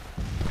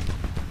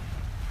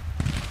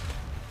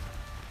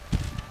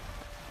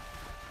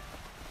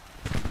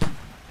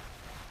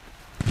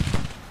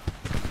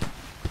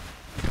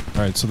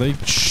 Alright, so they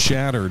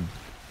shattered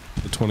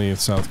the 20th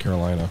South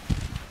Carolina.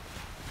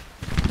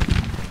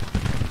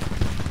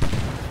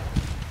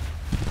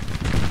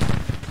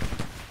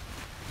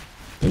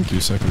 Thank you,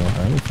 2nd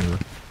Ohio, for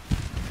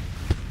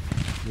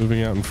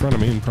moving out in front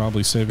of me and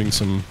probably saving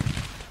some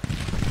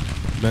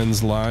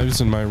men's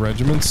lives in my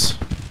regiments.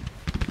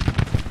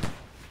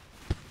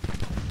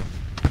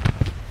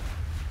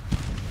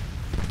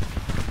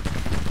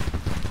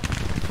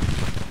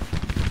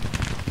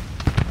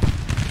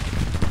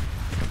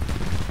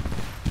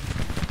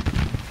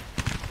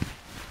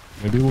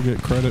 Maybe we'll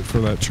get credit for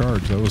that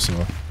charge. That was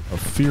a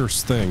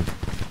fierce thing.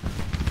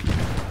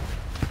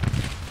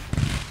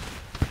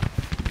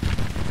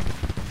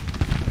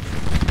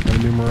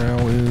 Enemy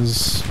morale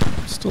is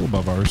still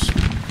above ours.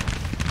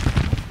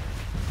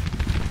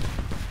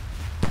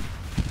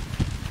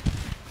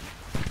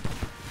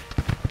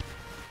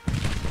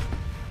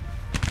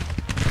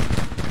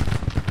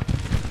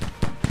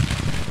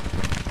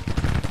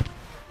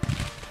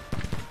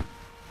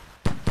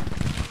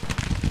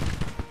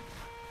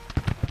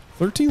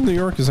 New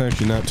York is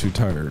actually not too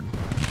tired.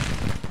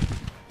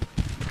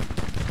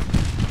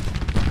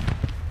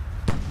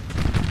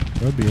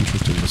 That'd be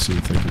interesting to see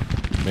if they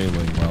could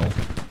melee well.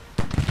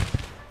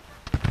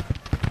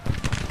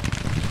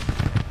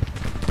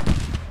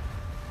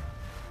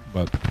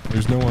 But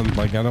there's no one,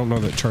 like, I don't know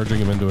that charging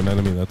him into an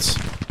enemy that's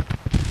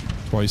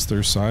twice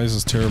their size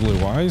is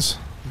terribly wise.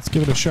 Let's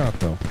give it a shot,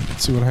 though.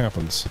 Let's see what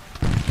happens.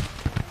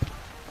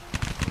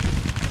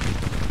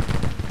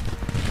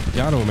 You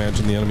gotta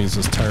imagine the enemy's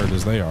as tired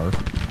as they are.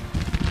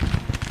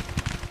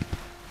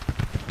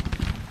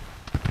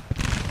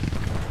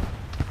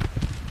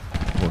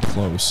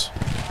 Close.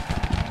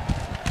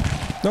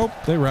 Nope,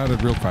 they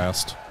routed real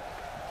fast.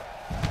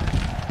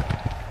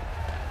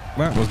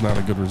 That was not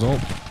a good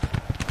result.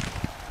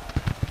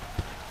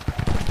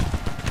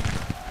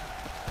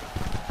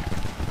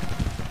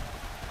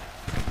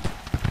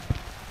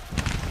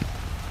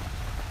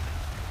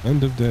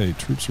 End of day.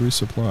 Troops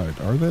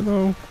resupplied. Are they,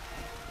 though?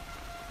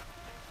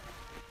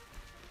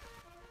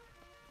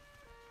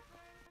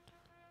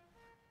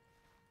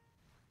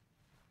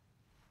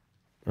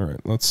 Alright,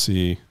 let's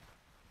see.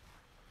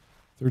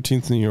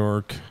 13th New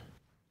York.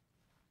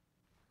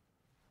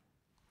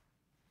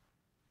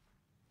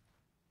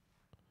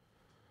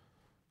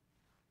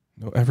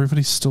 No,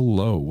 everybody's still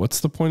low. What's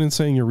the point in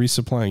saying you're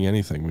resupplying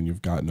anything when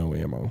you've got no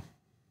ammo?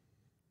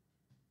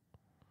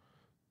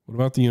 What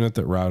about the unit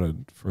that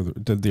routed further?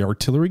 Did the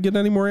artillery get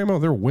any more ammo?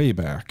 They're way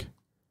back.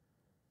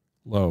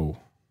 Low.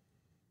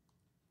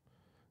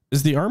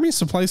 Is the army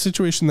supply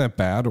situation that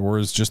bad, or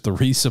is just the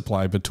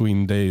resupply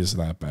between days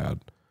that bad?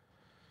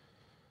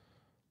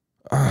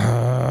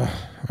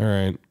 All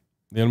right.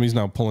 The enemy's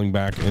now pulling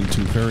back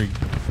into very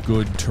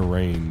good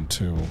terrain,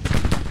 too.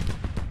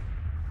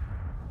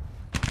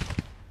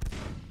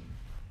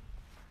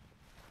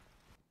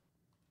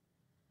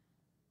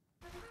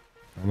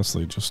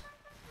 Honestly, just...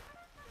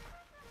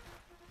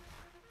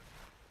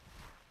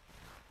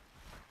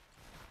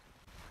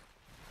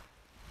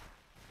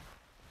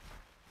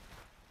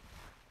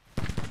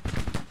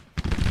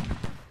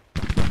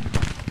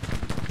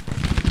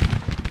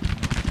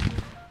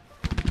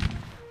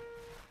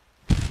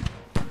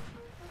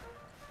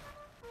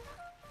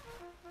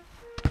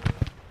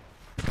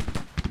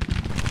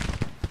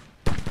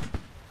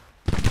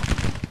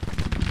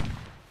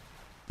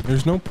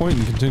 There's no point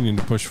in continuing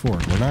to push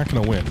forward. We're not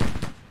going to win.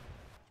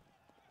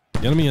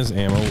 The enemy has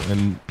ammo,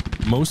 and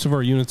most of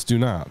our units do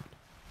not.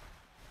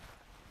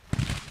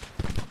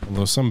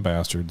 Although some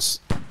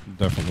bastards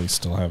definitely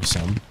still have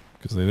some,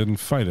 because they didn't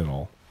fight at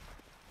all.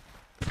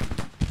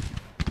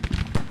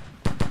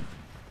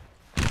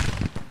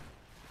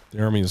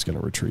 The army is going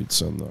to retreat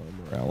soon, though.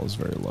 Morale is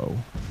very low.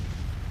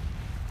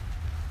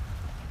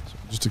 So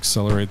just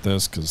accelerate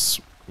this, because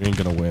we ain't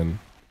going to win.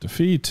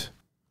 Defeat.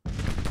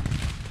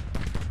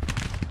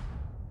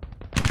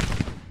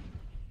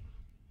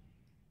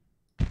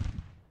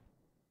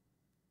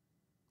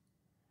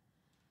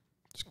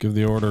 Just give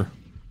the order.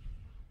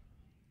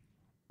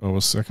 Oh,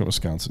 second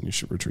Wisconsin, you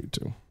should retreat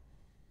too.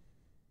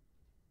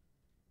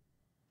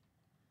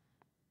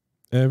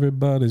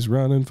 Everybody's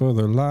running for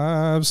their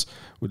lives.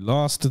 We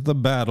lost the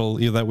battle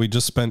that we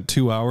just spent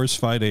 2 hours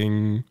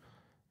fighting.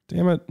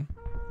 Damn it.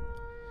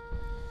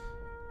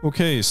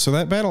 Okay, so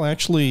that battle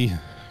actually,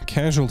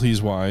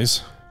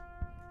 casualties-wise,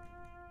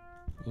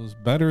 was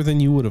better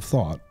than you would have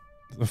thought.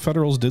 The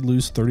Federals did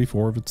lose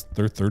 34 of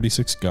their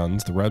 36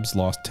 guns. The Rebs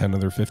lost 10 of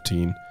their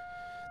 15.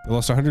 They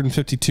lost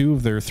 152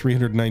 of their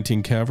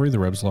 319 cavalry. The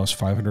Rebs lost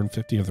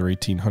 550 of their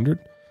 1,800.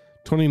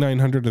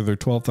 2,900 of their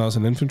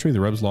 12,000 infantry.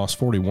 The Rebs lost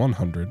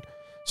 4,100.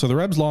 So the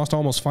Rebs lost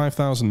almost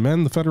 5,000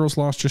 men. The Federals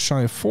lost just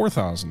shy of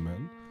 4,000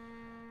 men.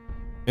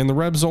 And the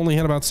Rebs only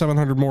had about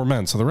 700 more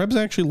men. So the Rebs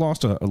actually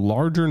lost a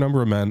larger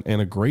number of men and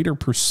a greater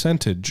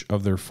percentage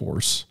of their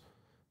force.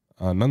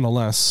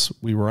 Nonetheless,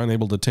 we were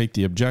unable to take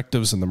the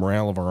objectives and the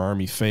morale of our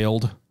army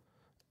failed.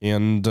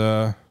 And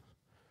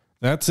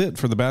that's it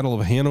for the Battle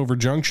of Hanover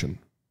Junction.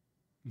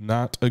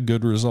 Not a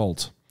good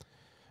result.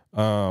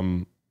 At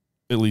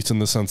least in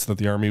the sense that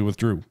the army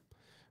withdrew.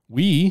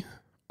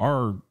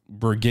 Our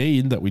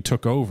brigade that we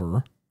took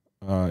over,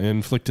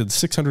 inflicted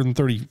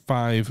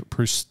 635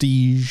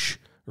 prestige,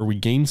 or we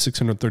gained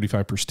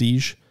 635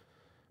 prestige,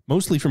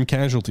 mostly from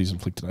casualties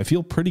inflicted. I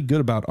feel pretty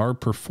good about our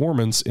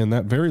performance in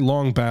that very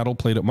long battle,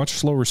 played at much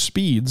slower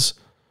speeds,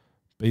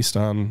 based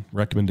on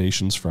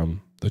recommendations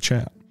from the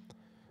chat.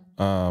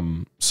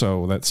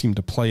 So that seemed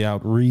to play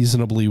out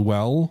reasonably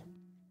well.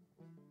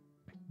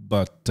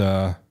 But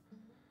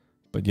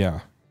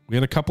yeah, we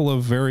had a couple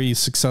of very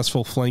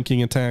successful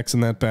flanking attacks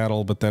in that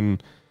battle, but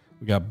then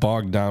we got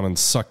bogged down and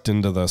sucked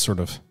into the sort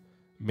of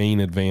main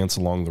advance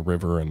along the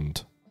river,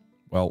 and,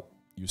 well,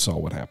 you saw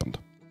what happened.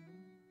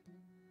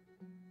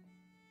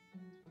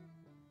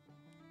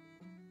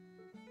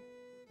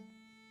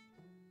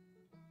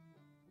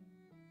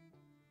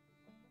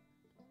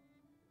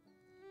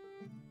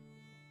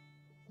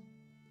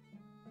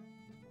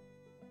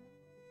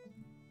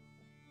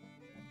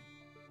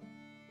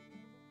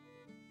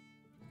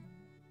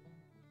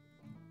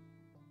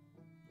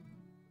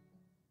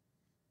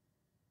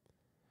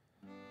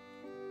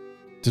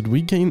 Did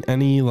we gain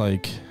any,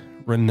 like,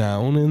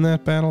 renown in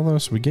that battle, though?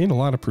 So we gained a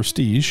lot of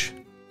prestige.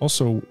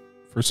 Also,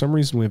 for some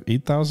reason, we have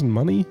 8,000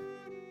 money.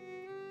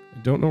 I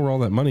don't know where all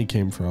that money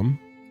came from.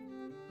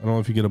 I don't know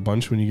if you get a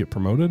bunch when you get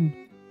promoted.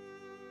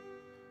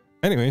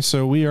 Anyway,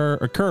 so we are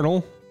a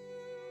colonel.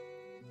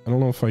 I don't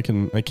know if I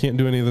can't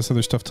do any of this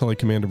other stuff till I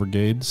command a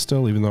brigade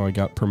still, even though I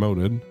got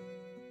promoted.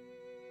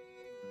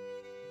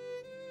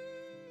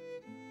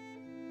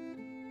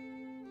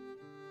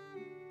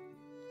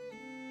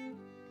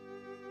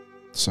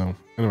 So,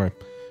 anyway.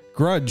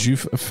 Grudge,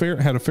 you've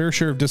had a fair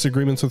share of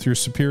disagreements with your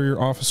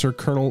superior officer,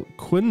 Colonel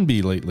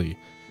Quinby, lately.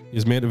 He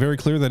has made it very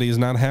clear that he is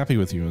not happy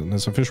with you, and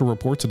his official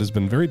reports it has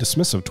been very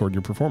dismissive toward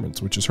your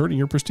performance, which is hurting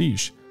your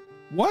prestige.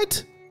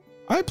 What?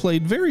 I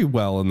played very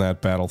well in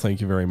that battle,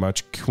 thank you very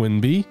much,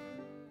 Quinby.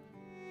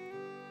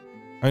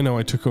 I know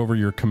I took over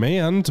your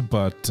command,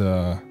 but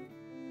so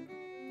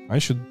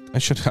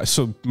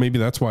maybe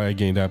that's why I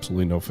gained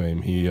absolutely no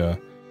fame. He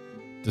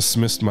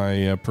dismissed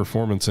my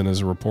performance in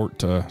his report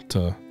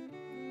to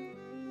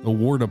the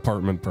War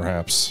Department,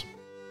 perhaps.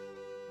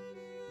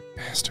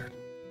 Bastard.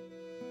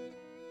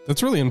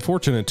 That's really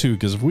unfortunate, too,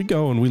 because if we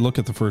go and we look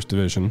at the 1st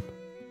Division,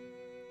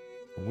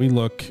 we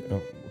look...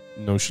 Oh,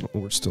 notional,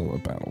 we're still in a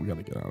battle. We got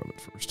to get out of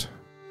it first.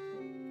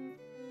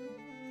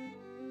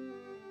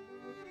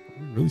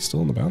 Are we really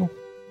still in the battle?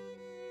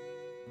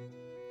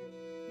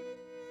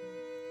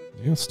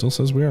 Yeah, it still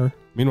says we are.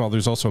 Meanwhile,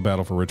 there's also a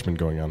battle for Richmond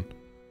going on.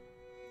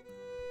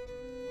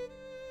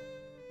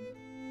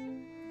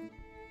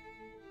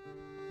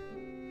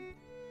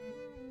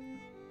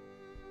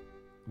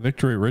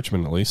 Victory at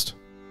Richmond, at least.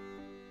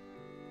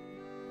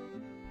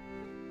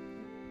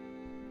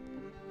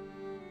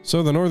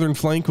 So the northern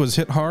flank was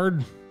hit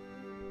hard.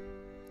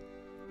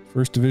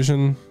 1st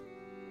Division.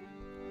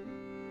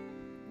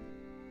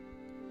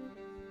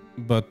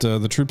 But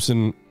the troops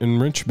in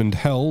Richmond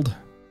held.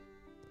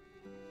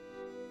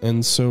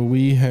 And so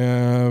we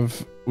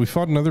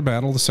fought another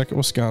battle, the 2nd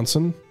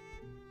Wisconsin.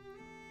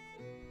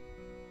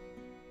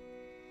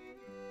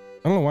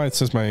 I don't know why it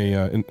says my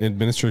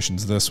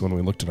administration's this when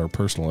we looked at our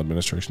personal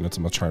administration. It's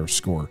a much higher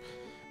score.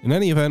 In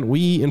any event,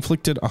 we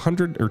inflicted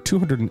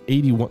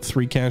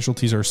 283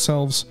 casualties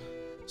ourselves,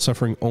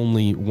 suffering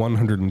only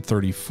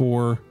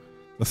 134.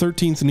 The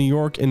 13th New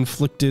York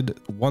inflicted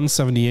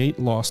 178,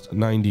 lost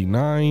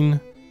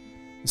 99.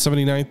 The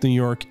 79th New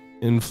York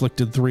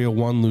inflicted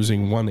 301,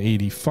 losing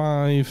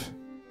 185.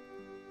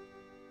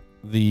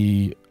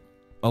 The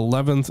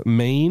 11th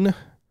Maine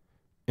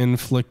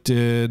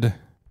inflicted...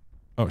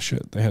 Oh,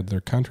 shit. They had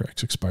their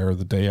contracts expire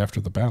the day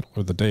after the battle,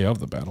 or the day of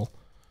the battle.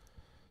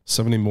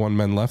 71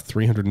 men left,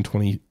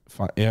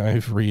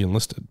 325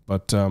 re-enlisted.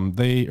 But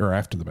they are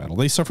after the battle.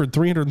 They suffered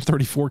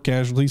 334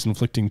 casualties,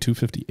 inflicting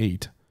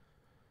 258.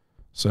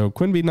 So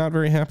Quinby not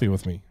very happy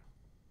with me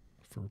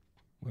for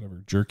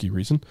whatever jerky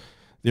reason.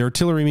 The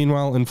artillery,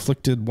 meanwhile,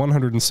 inflicted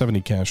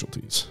 170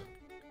 casualties.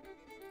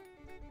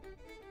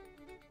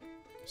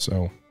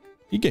 So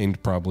he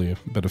gained probably a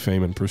bit of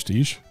fame and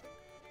prestige.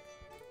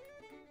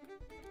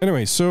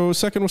 Anyway, so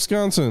 2nd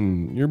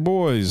Wisconsin, your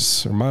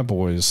boys, or my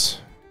boys,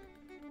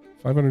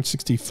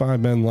 565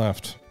 men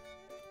left.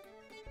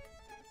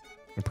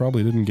 I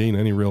probably didn't gain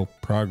any real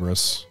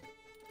progress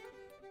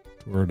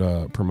toward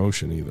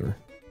promotion either.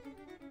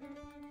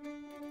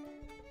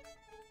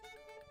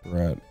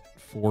 We're at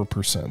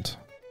 4%,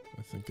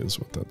 I think is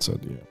what that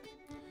said, yeah.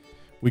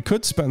 We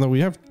could spend, though we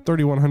have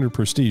 3,100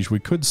 prestige, we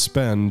could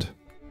spend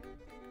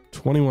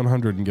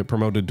 2,100 and get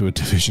promoted to a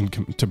division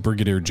to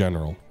Brigadier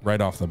General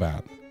right off the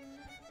bat.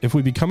 If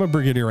we become a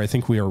brigadier, I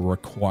think we are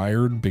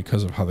required,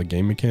 because of how the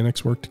game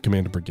mechanics work, to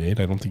command a brigade.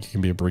 I don't think you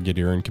can be a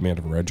brigadier in command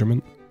of a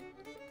regiment.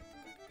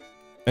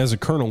 As a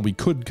colonel, we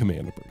could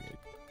command a brigade.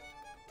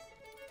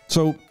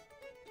 So,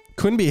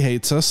 Quinby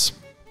hates us.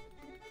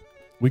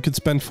 We could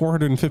spend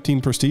 415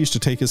 prestige to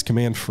take his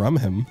command from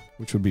him,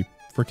 which would be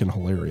freaking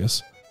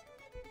hilarious.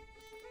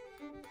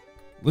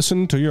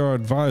 Listen to your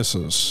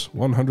advisors,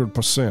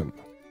 100%.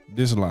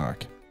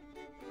 Dislike.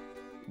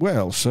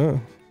 Well, sir,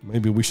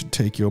 maybe we should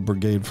take your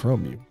brigade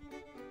from you.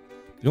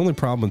 The only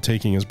problem with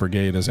taking his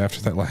brigade is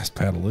after that last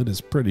battle, it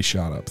is pretty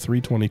shot up.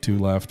 322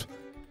 left,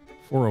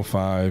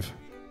 405,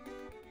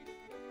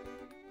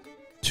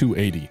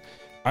 280.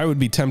 I would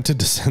be tempted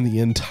to send the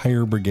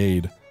entire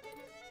brigade.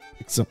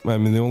 Except, I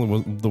mean,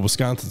 the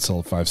Wisconsin still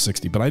at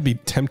 560, but I'd be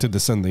tempted to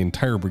send the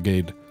entire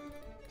brigade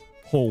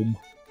home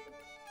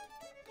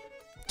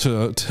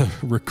to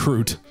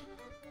recruit.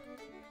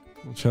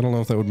 Which I don't know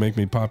if that would make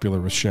me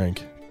popular with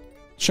Shank.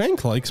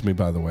 Shank likes me,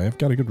 by the way. I've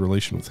got a good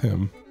relation with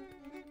him.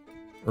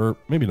 Or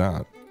maybe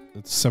not.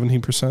 It's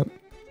 17%.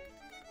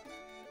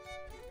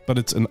 But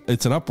it's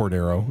an upward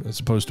arrow as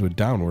opposed to a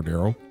downward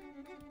arrow.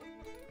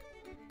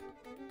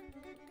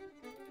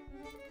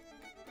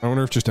 I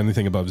wonder if just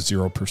anything above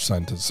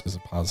 0% is a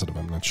positive.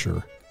 I'm not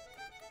sure.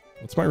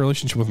 What's my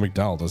relationship with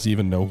McDowell? Does he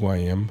even know who I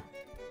am?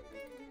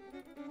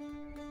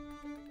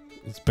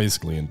 It's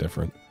basically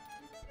indifferent.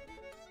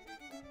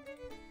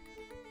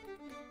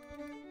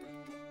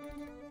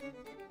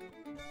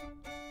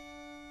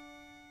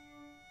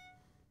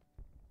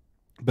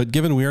 But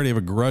given we already have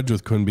a grudge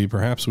with Quinby,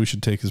 perhaps we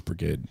should take his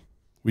brigade.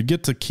 We'd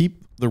get to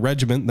keep the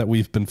regiment that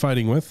we've been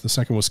fighting with, the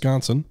 2nd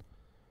Wisconsin.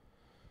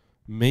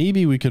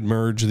 Maybe we could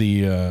merge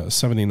the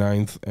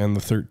 79th and the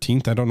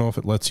 13th. I don't know if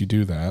it lets you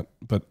do that,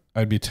 but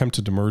I'd be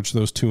tempted to merge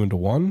those two into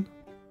one.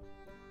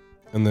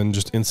 And then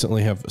just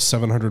instantly have a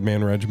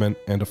 700-man regiment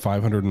and a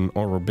 500,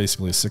 or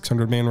basically a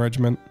 600-man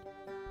regiment.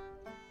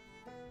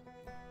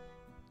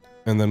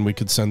 And then we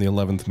could send the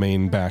 11th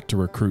Maine back to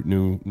recruit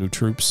new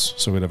troops.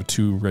 So we'd have a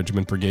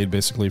 2-regiment brigade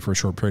basically for a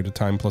short period of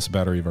time, plus a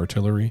battery of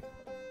artillery.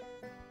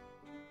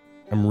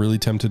 I'm really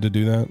tempted to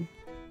do that.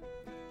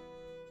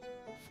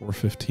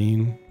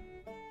 415.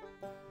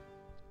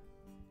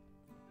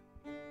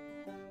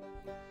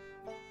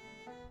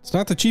 It's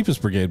not the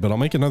cheapest brigade, but I'll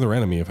make another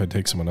enemy if I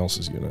take someone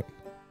else's unit.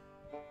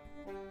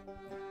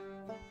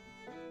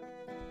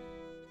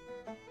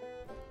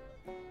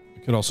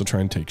 I could also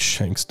try and take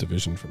Shank's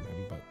division from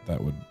him, but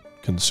that would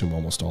consume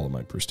almost all of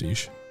my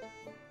prestige.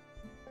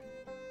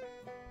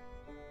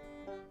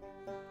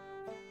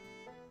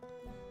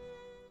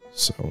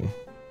 So,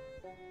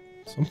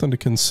 something to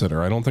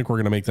consider. I don't think we're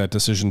going to make that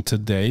decision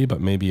today, but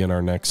maybe in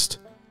our next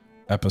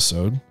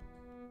episode.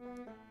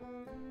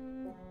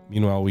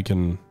 Meanwhile, we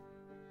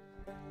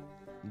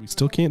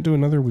still can't do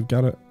another.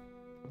 We're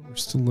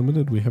still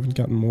limited. We haven't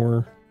gotten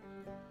more.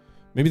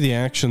 Maybe the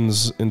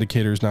actions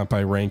indicator is not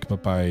by rank,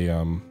 but by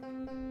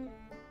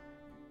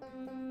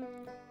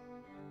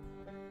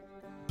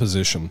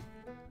position.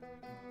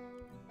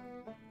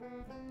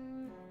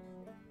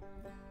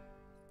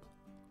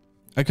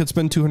 I could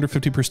spend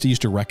 250 prestige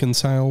to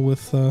reconcile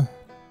with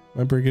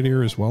my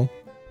brigadier as well.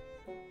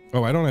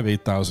 Oh, I don't have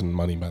 8,000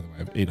 money, by the way. I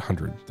have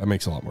 800. That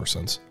makes a lot more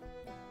sense.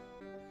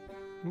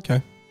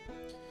 Okay.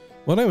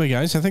 Well, anyway,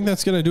 guys, I think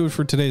that's going to do it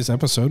for today's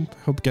episode.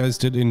 Hope you guys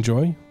did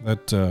enjoy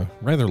that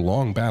rather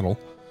long battle.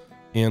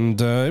 And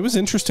it was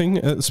interesting,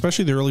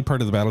 especially the early part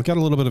of the battle. It got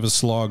a little bit of a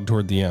slog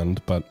toward the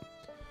end, but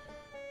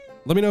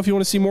let me know if you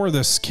want to see more of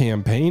this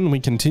campaign. We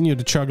continue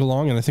to chug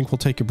along, and I think we'll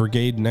take a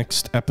brigade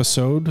next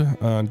episode.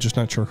 Just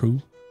not sure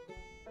who.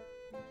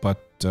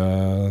 But,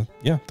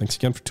 yeah, thanks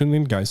again for tuning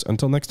in, guys.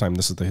 Until next time,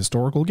 this is the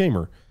Historical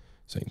Gamer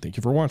saying thank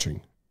you for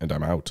watching, and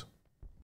I'm out.